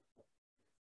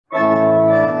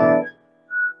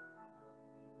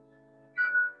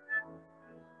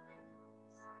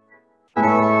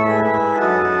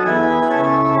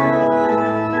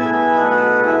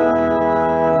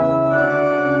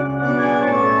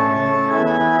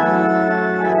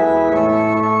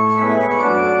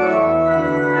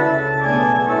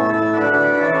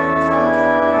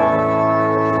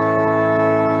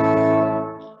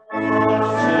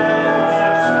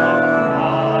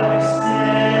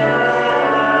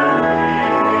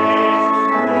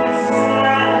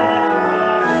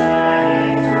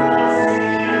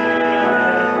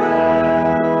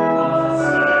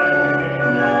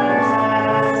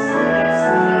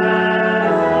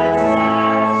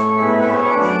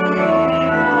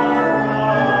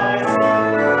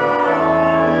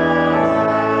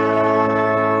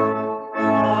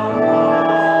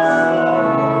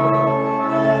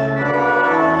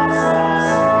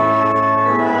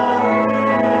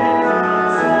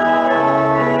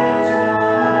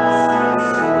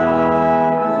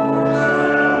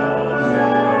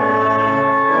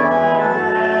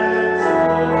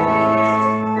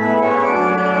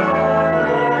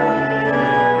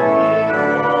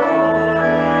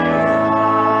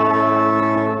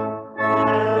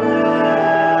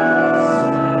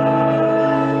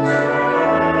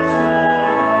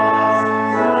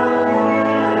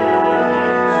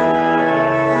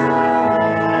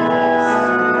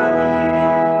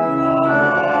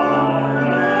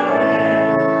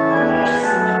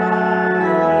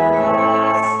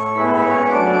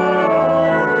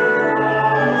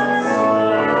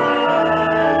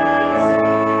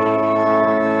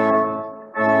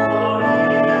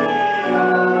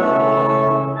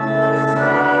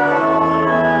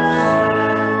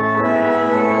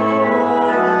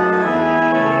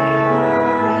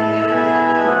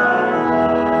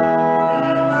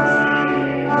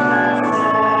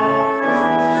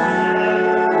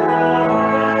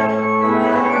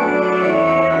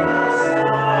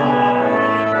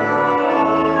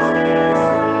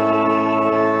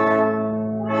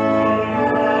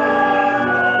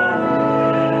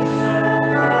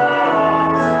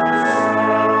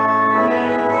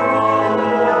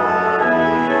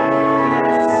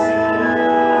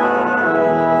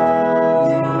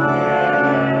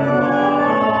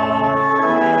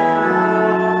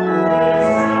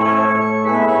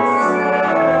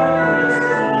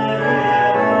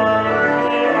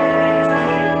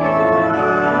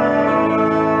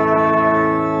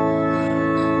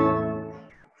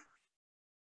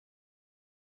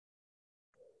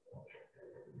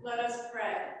 Let us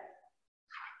pray.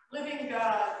 Living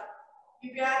God,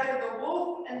 you gather the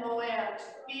wolf and the lamb to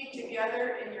feed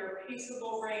together in your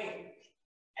peaceable reign,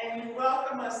 and you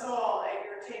welcome us all at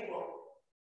your table.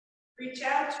 Reach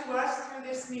out to us through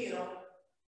this meal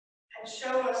and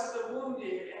show us the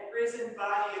wounded and risen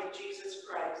body of Jesus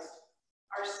Christ,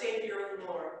 our Savior and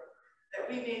Lord, that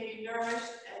we may be nourished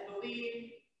and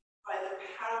believe by the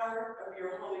power of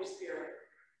your Holy Spirit.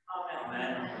 Amen.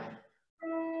 Amen.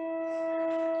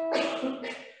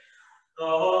 The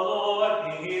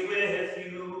Lord be with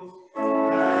you.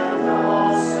 And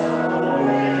also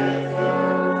with you.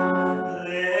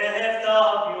 Lift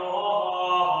up your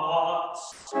hearts.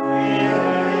 We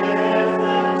lift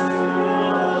them to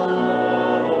the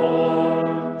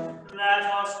Lord. Let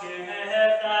us give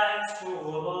thanks to the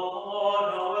Lord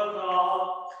our God.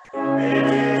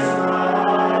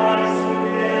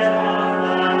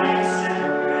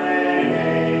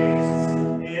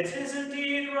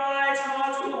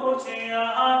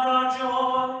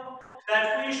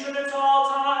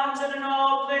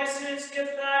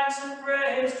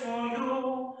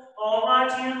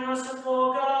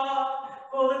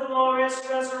 glorious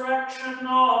resurrection of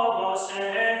our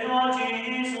Savior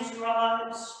Jesus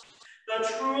Christ, the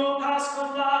true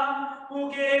Paschal Lamb,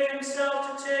 who gave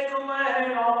himself to take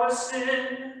away our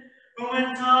sin, who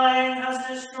in dying has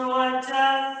destroyed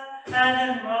death,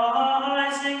 and in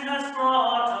rising has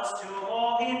brought us to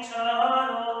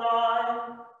eternal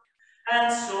life.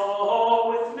 And so,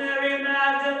 with Mary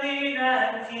Magdalene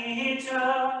and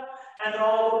Peter, and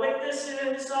all the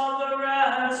witnesses of the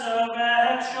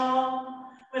resurrection,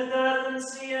 with earth and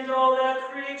sea and all their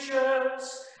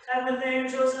creatures, and with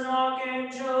angels and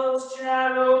archangels,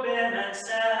 cherubim and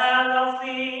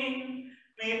seraphim,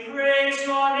 we praise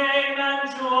your name and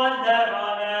join their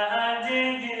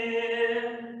unending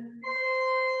hymn.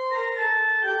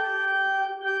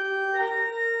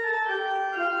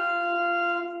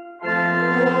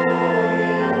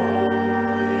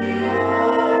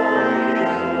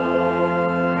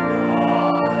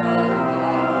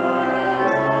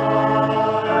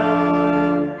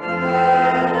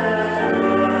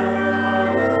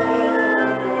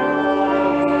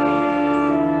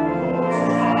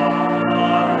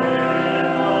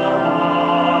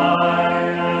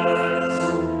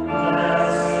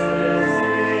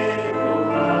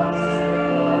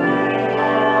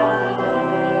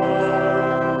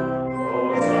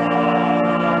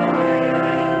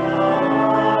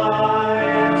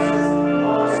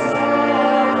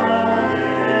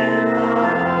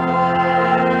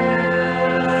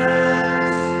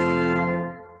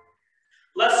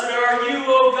 Blessed are you,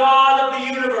 O God of the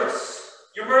universe.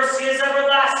 Your mercy is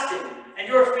everlasting, and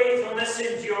your faithfulness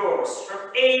endures from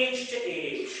age to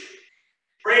age.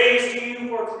 Praise to you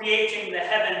for creating the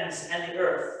heavens and the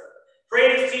earth.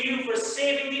 Praise to you for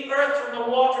saving the earth from the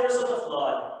waters of the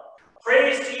flood.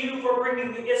 Praise to you for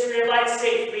bringing the Israelites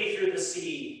safely through the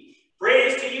sea.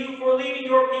 Praise to you for leading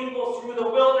your people through the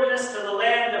wilderness to the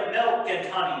land of milk and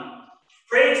honey.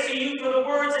 Praise to you for the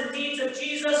words and deeds of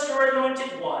Jesus, your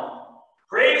anointed one.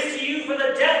 Praise to you for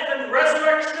the death and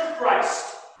resurrection of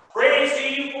Christ. Praise to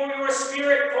you for your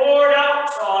Spirit poured out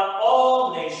on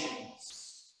all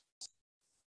nations.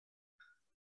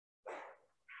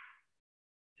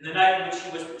 In the night in which he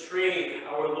was betrayed,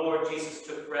 our Lord Jesus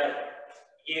took bread.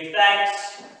 He gave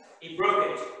thanks, he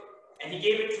broke it, and he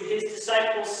gave it to his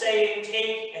disciples, saying,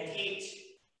 "Take and eat.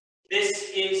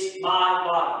 This is my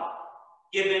body,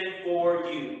 given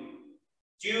for you.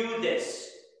 Do this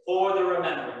for the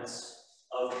remembrance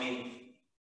of me."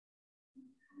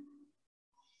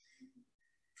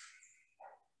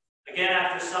 Again,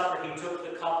 after supper, he took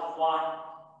the cup of wine.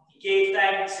 He gave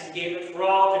thanks and gave it for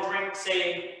all to drink,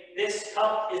 saying, "This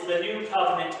cup is the new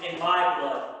covenant in my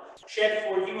blood, shed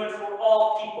for you and for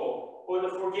all people for the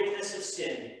forgiveness of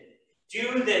sin.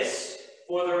 Do this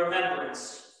for the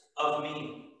remembrance of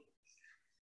me."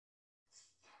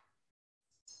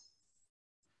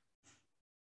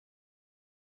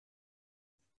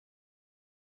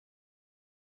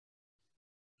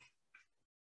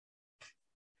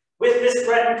 With this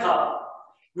bread and cup,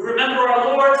 we remember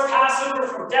our Lord's Passover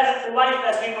from death to life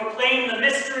as we proclaim the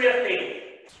mystery of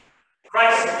faith.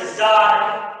 Christ has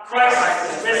died,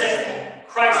 Christ is risen,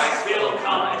 Christ will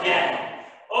come again.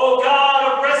 O God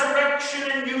of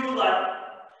resurrection and new life,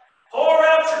 pour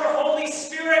out your Holy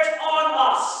Spirit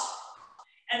on us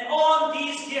and on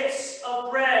these gifts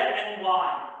of bread and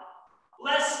wine.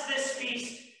 Bless this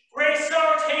feast, grace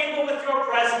our table with your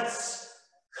presence.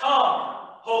 Come,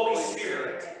 Holy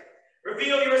Spirit.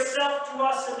 Reveal yourself to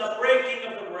us in the breaking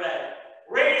of the bread.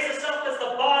 Raise us up as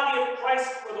the body of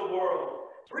Christ for the world.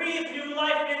 Breathe new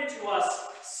life into us.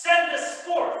 Send us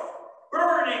forth,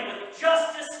 burning with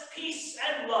justice, peace,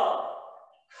 and love.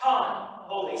 Come,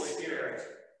 Holy Spirit.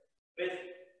 With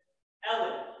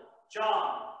Ellen,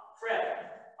 John, Fred,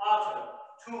 Otto,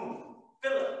 Toom,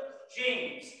 Philip,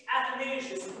 James,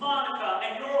 Athanasius, Monica,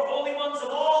 and your holy ones of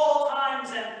all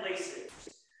times and places.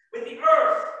 With the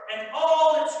earth and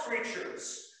all its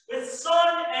creatures, with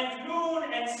sun and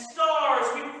moon and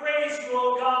stars, we praise you,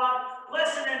 O God,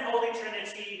 blessed and holy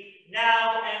Trinity,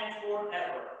 now and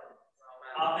forever.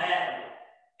 Amen.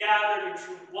 Gathered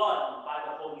into one by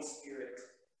the Holy Spirit,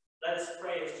 let us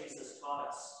pray as Jesus taught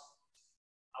us.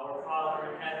 Our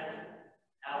Father in heaven,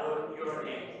 hallowed be your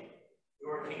name.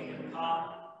 Your kingdom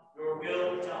come, your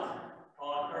will be done,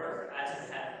 on earth as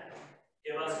in heaven.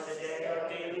 Give us today our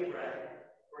daily bread.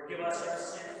 Forgive us our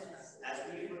sins, as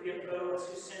we forgive those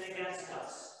who sin against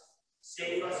us.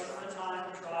 Save us from the time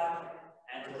of trial,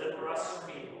 and deliver us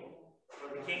from evil.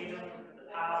 For the kingdom,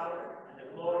 the power, and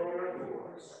the glory are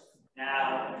yours,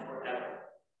 now and forever.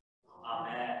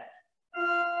 Amen.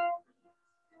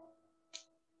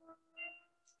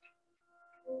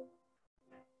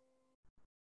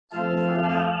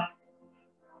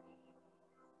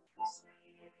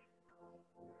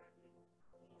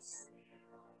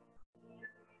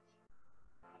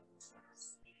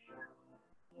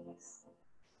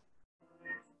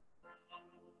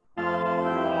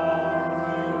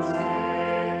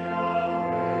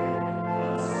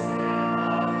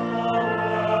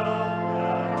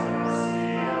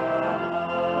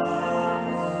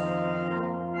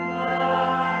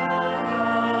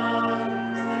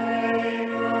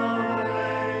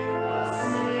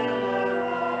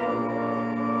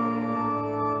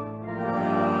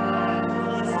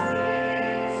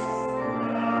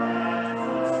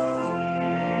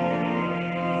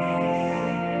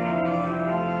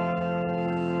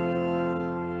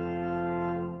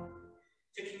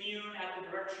 To commune at the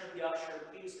direction of the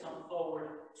usher, please come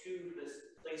forward to this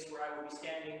place where I will be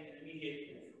standing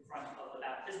immediately in front of the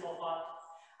baptismal font.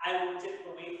 I will dip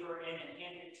the wafer in and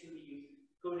hand it to the youth,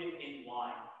 coated in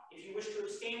wine. If you wish to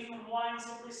abstain from wine,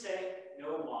 simply say,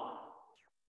 no wine.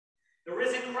 The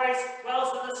risen Christ dwells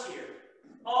with us here.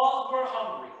 All who are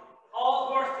hungry, all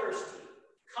who are thirsty,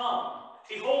 come.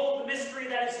 Behold the mystery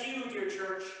that is you, dear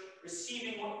church,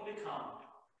 receiving what you become,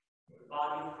 the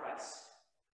body of Christ.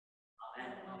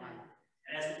 Amen. Amen.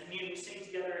 And as we commune, we sing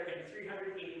together hymn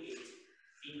 388,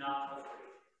 Be Not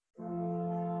Afraid.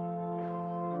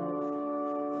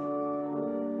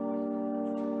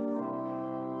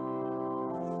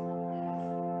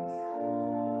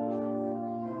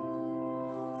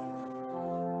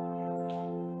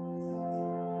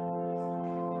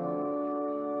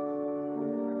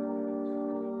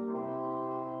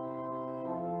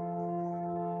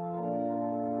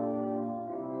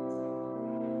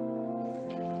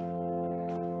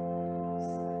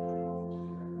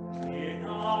 Be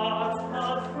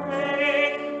not afraid.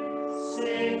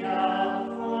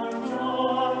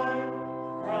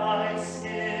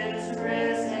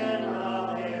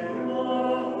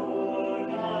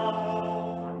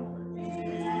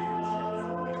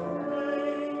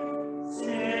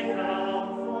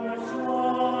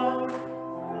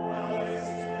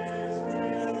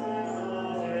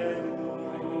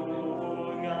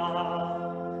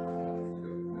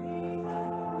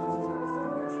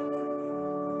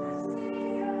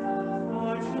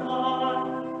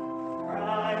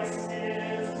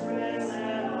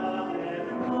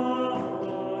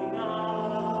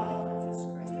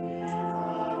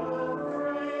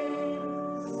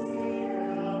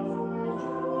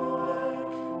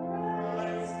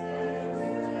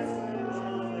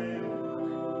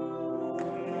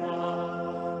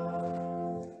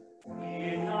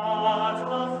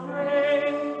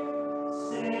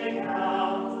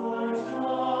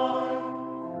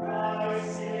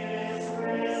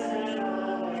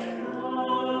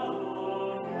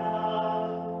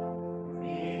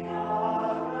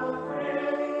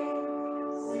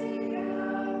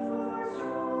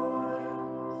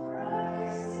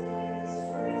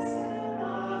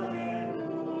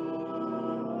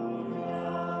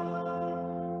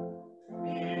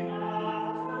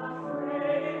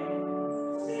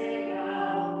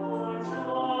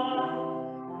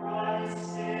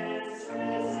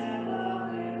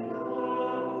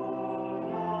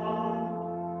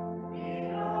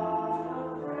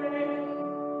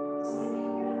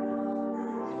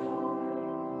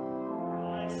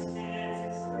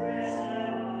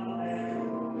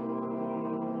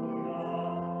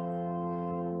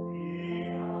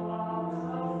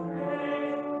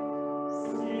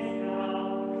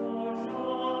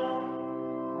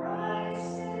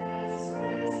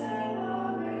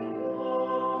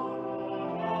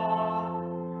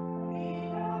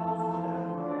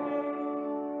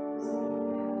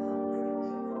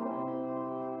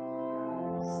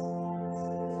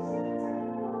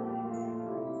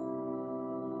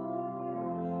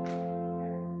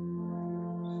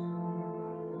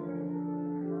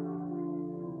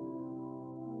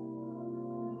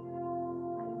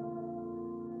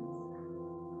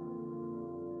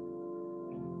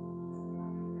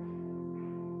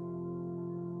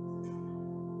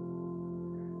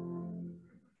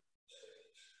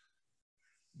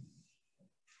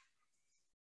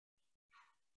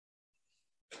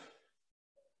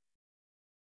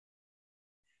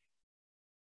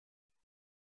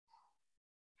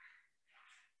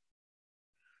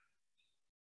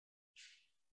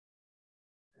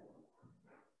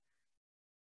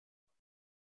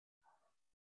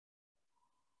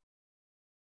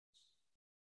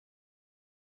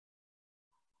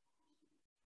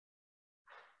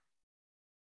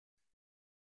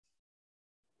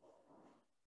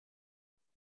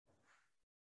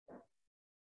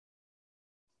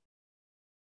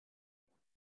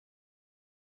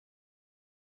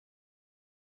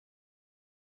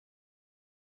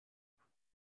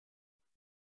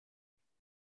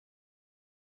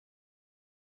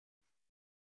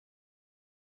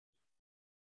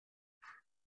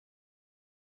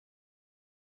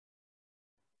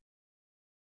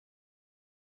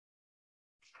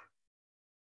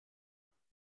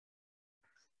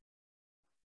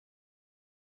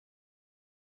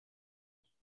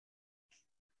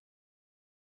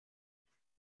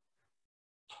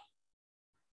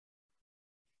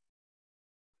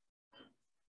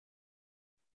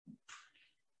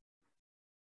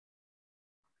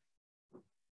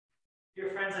 Dear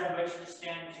friends, I invite you to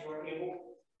stand as you are able.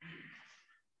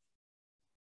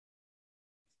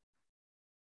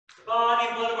 The body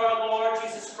and blood of our Lord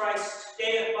Jesus Christ,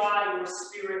 deify your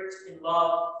spirit in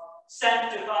love,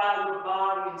 sanctify your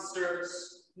body in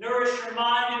service, nourish your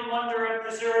mind in wonder, and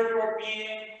preserve your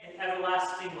being in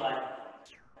everlasting life.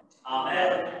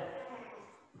 Amen.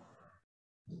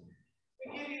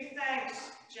 We give you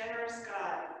thanks, generous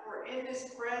God, for in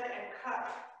this bread and cup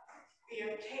we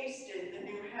have tasted the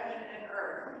new heaven and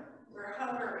earth, where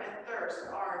hunger and thirst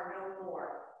are no more.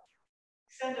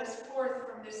 Send us forth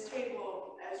from this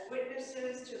table as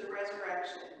witnesses to the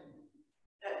resurrection,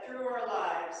 that through our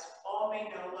lives all may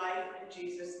know life in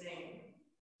Jesus' name.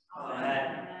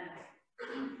 Amen.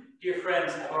 Dear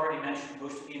friends, I've already mentioned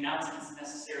most of the announcements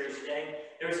necessary today.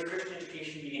 There is a Christian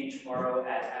education meeting tomorrow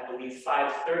at, I believe,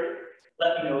 5:30.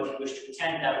 Let me know if you wish to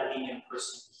attend. That will be in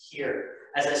person here.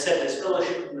 As I said, there's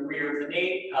fellowship in the rear of the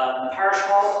nave, in the parish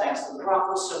hall, thanks to the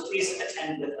prophets, so please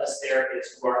attend with us there if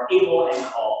you are able and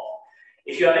called.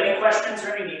 If you have any questions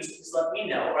or any needs, please let me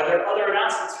know. Are there other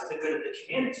announcements for the good of the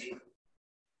community?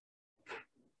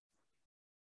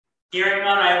 Hearing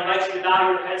none, I invite you to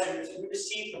bow your heads and to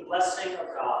receive the blessing of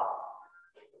God.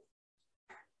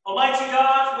 Almighty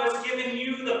God, who has given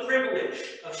you the privilege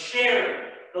of sharing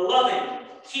the loving,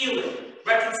 healing,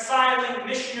 reconciling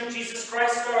mission of Jesus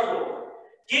Christ our Lord,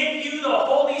 give you the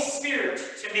Holy Spirit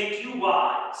to make you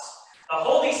wise, the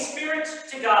Holy Spirit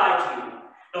to guide you,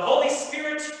 the Holy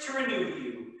Spirit to renew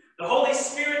you, the Holy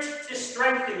Spirit to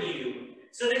strengthen you,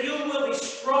 so that you will be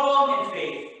strong in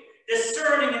faith,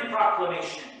 discerning in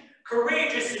proclamation,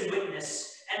 courageous in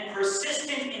witness, and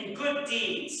persistent in good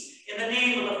deeds, in the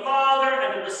name of the Father,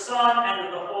 and of the Son, and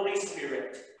of the Holy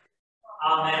Spirit.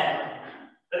 Amen.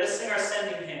 Let us sing our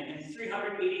sending hymn in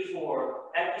 384,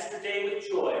 That Easter Day with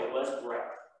Joy Was Bright.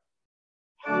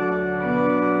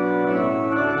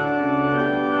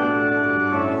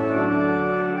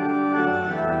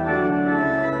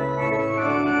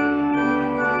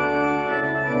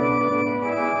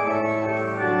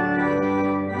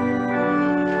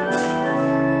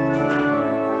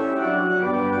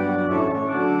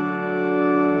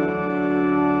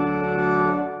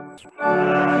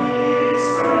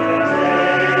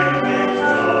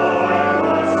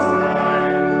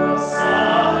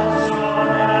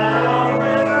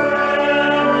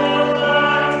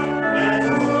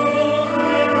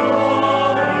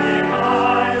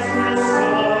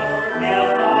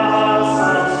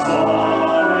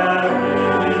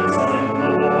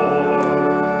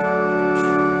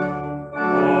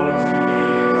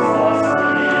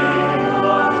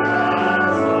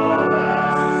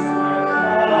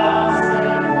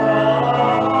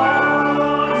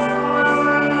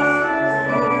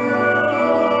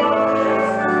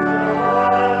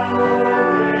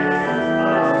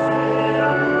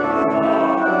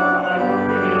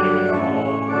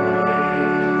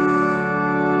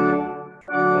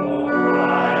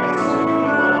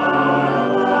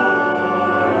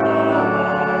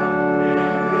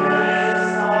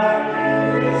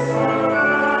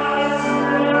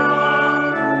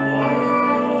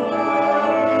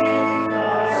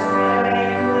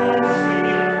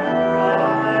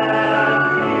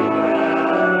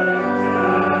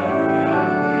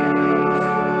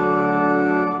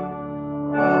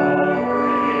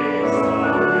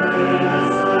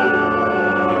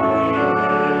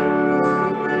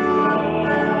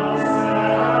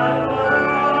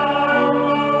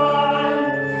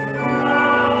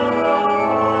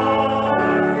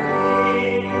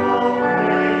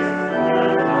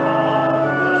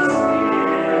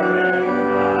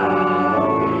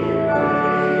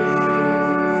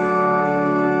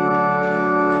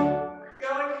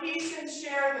 Go in peace and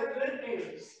share the good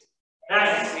news.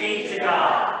 Thanks be to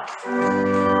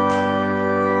God.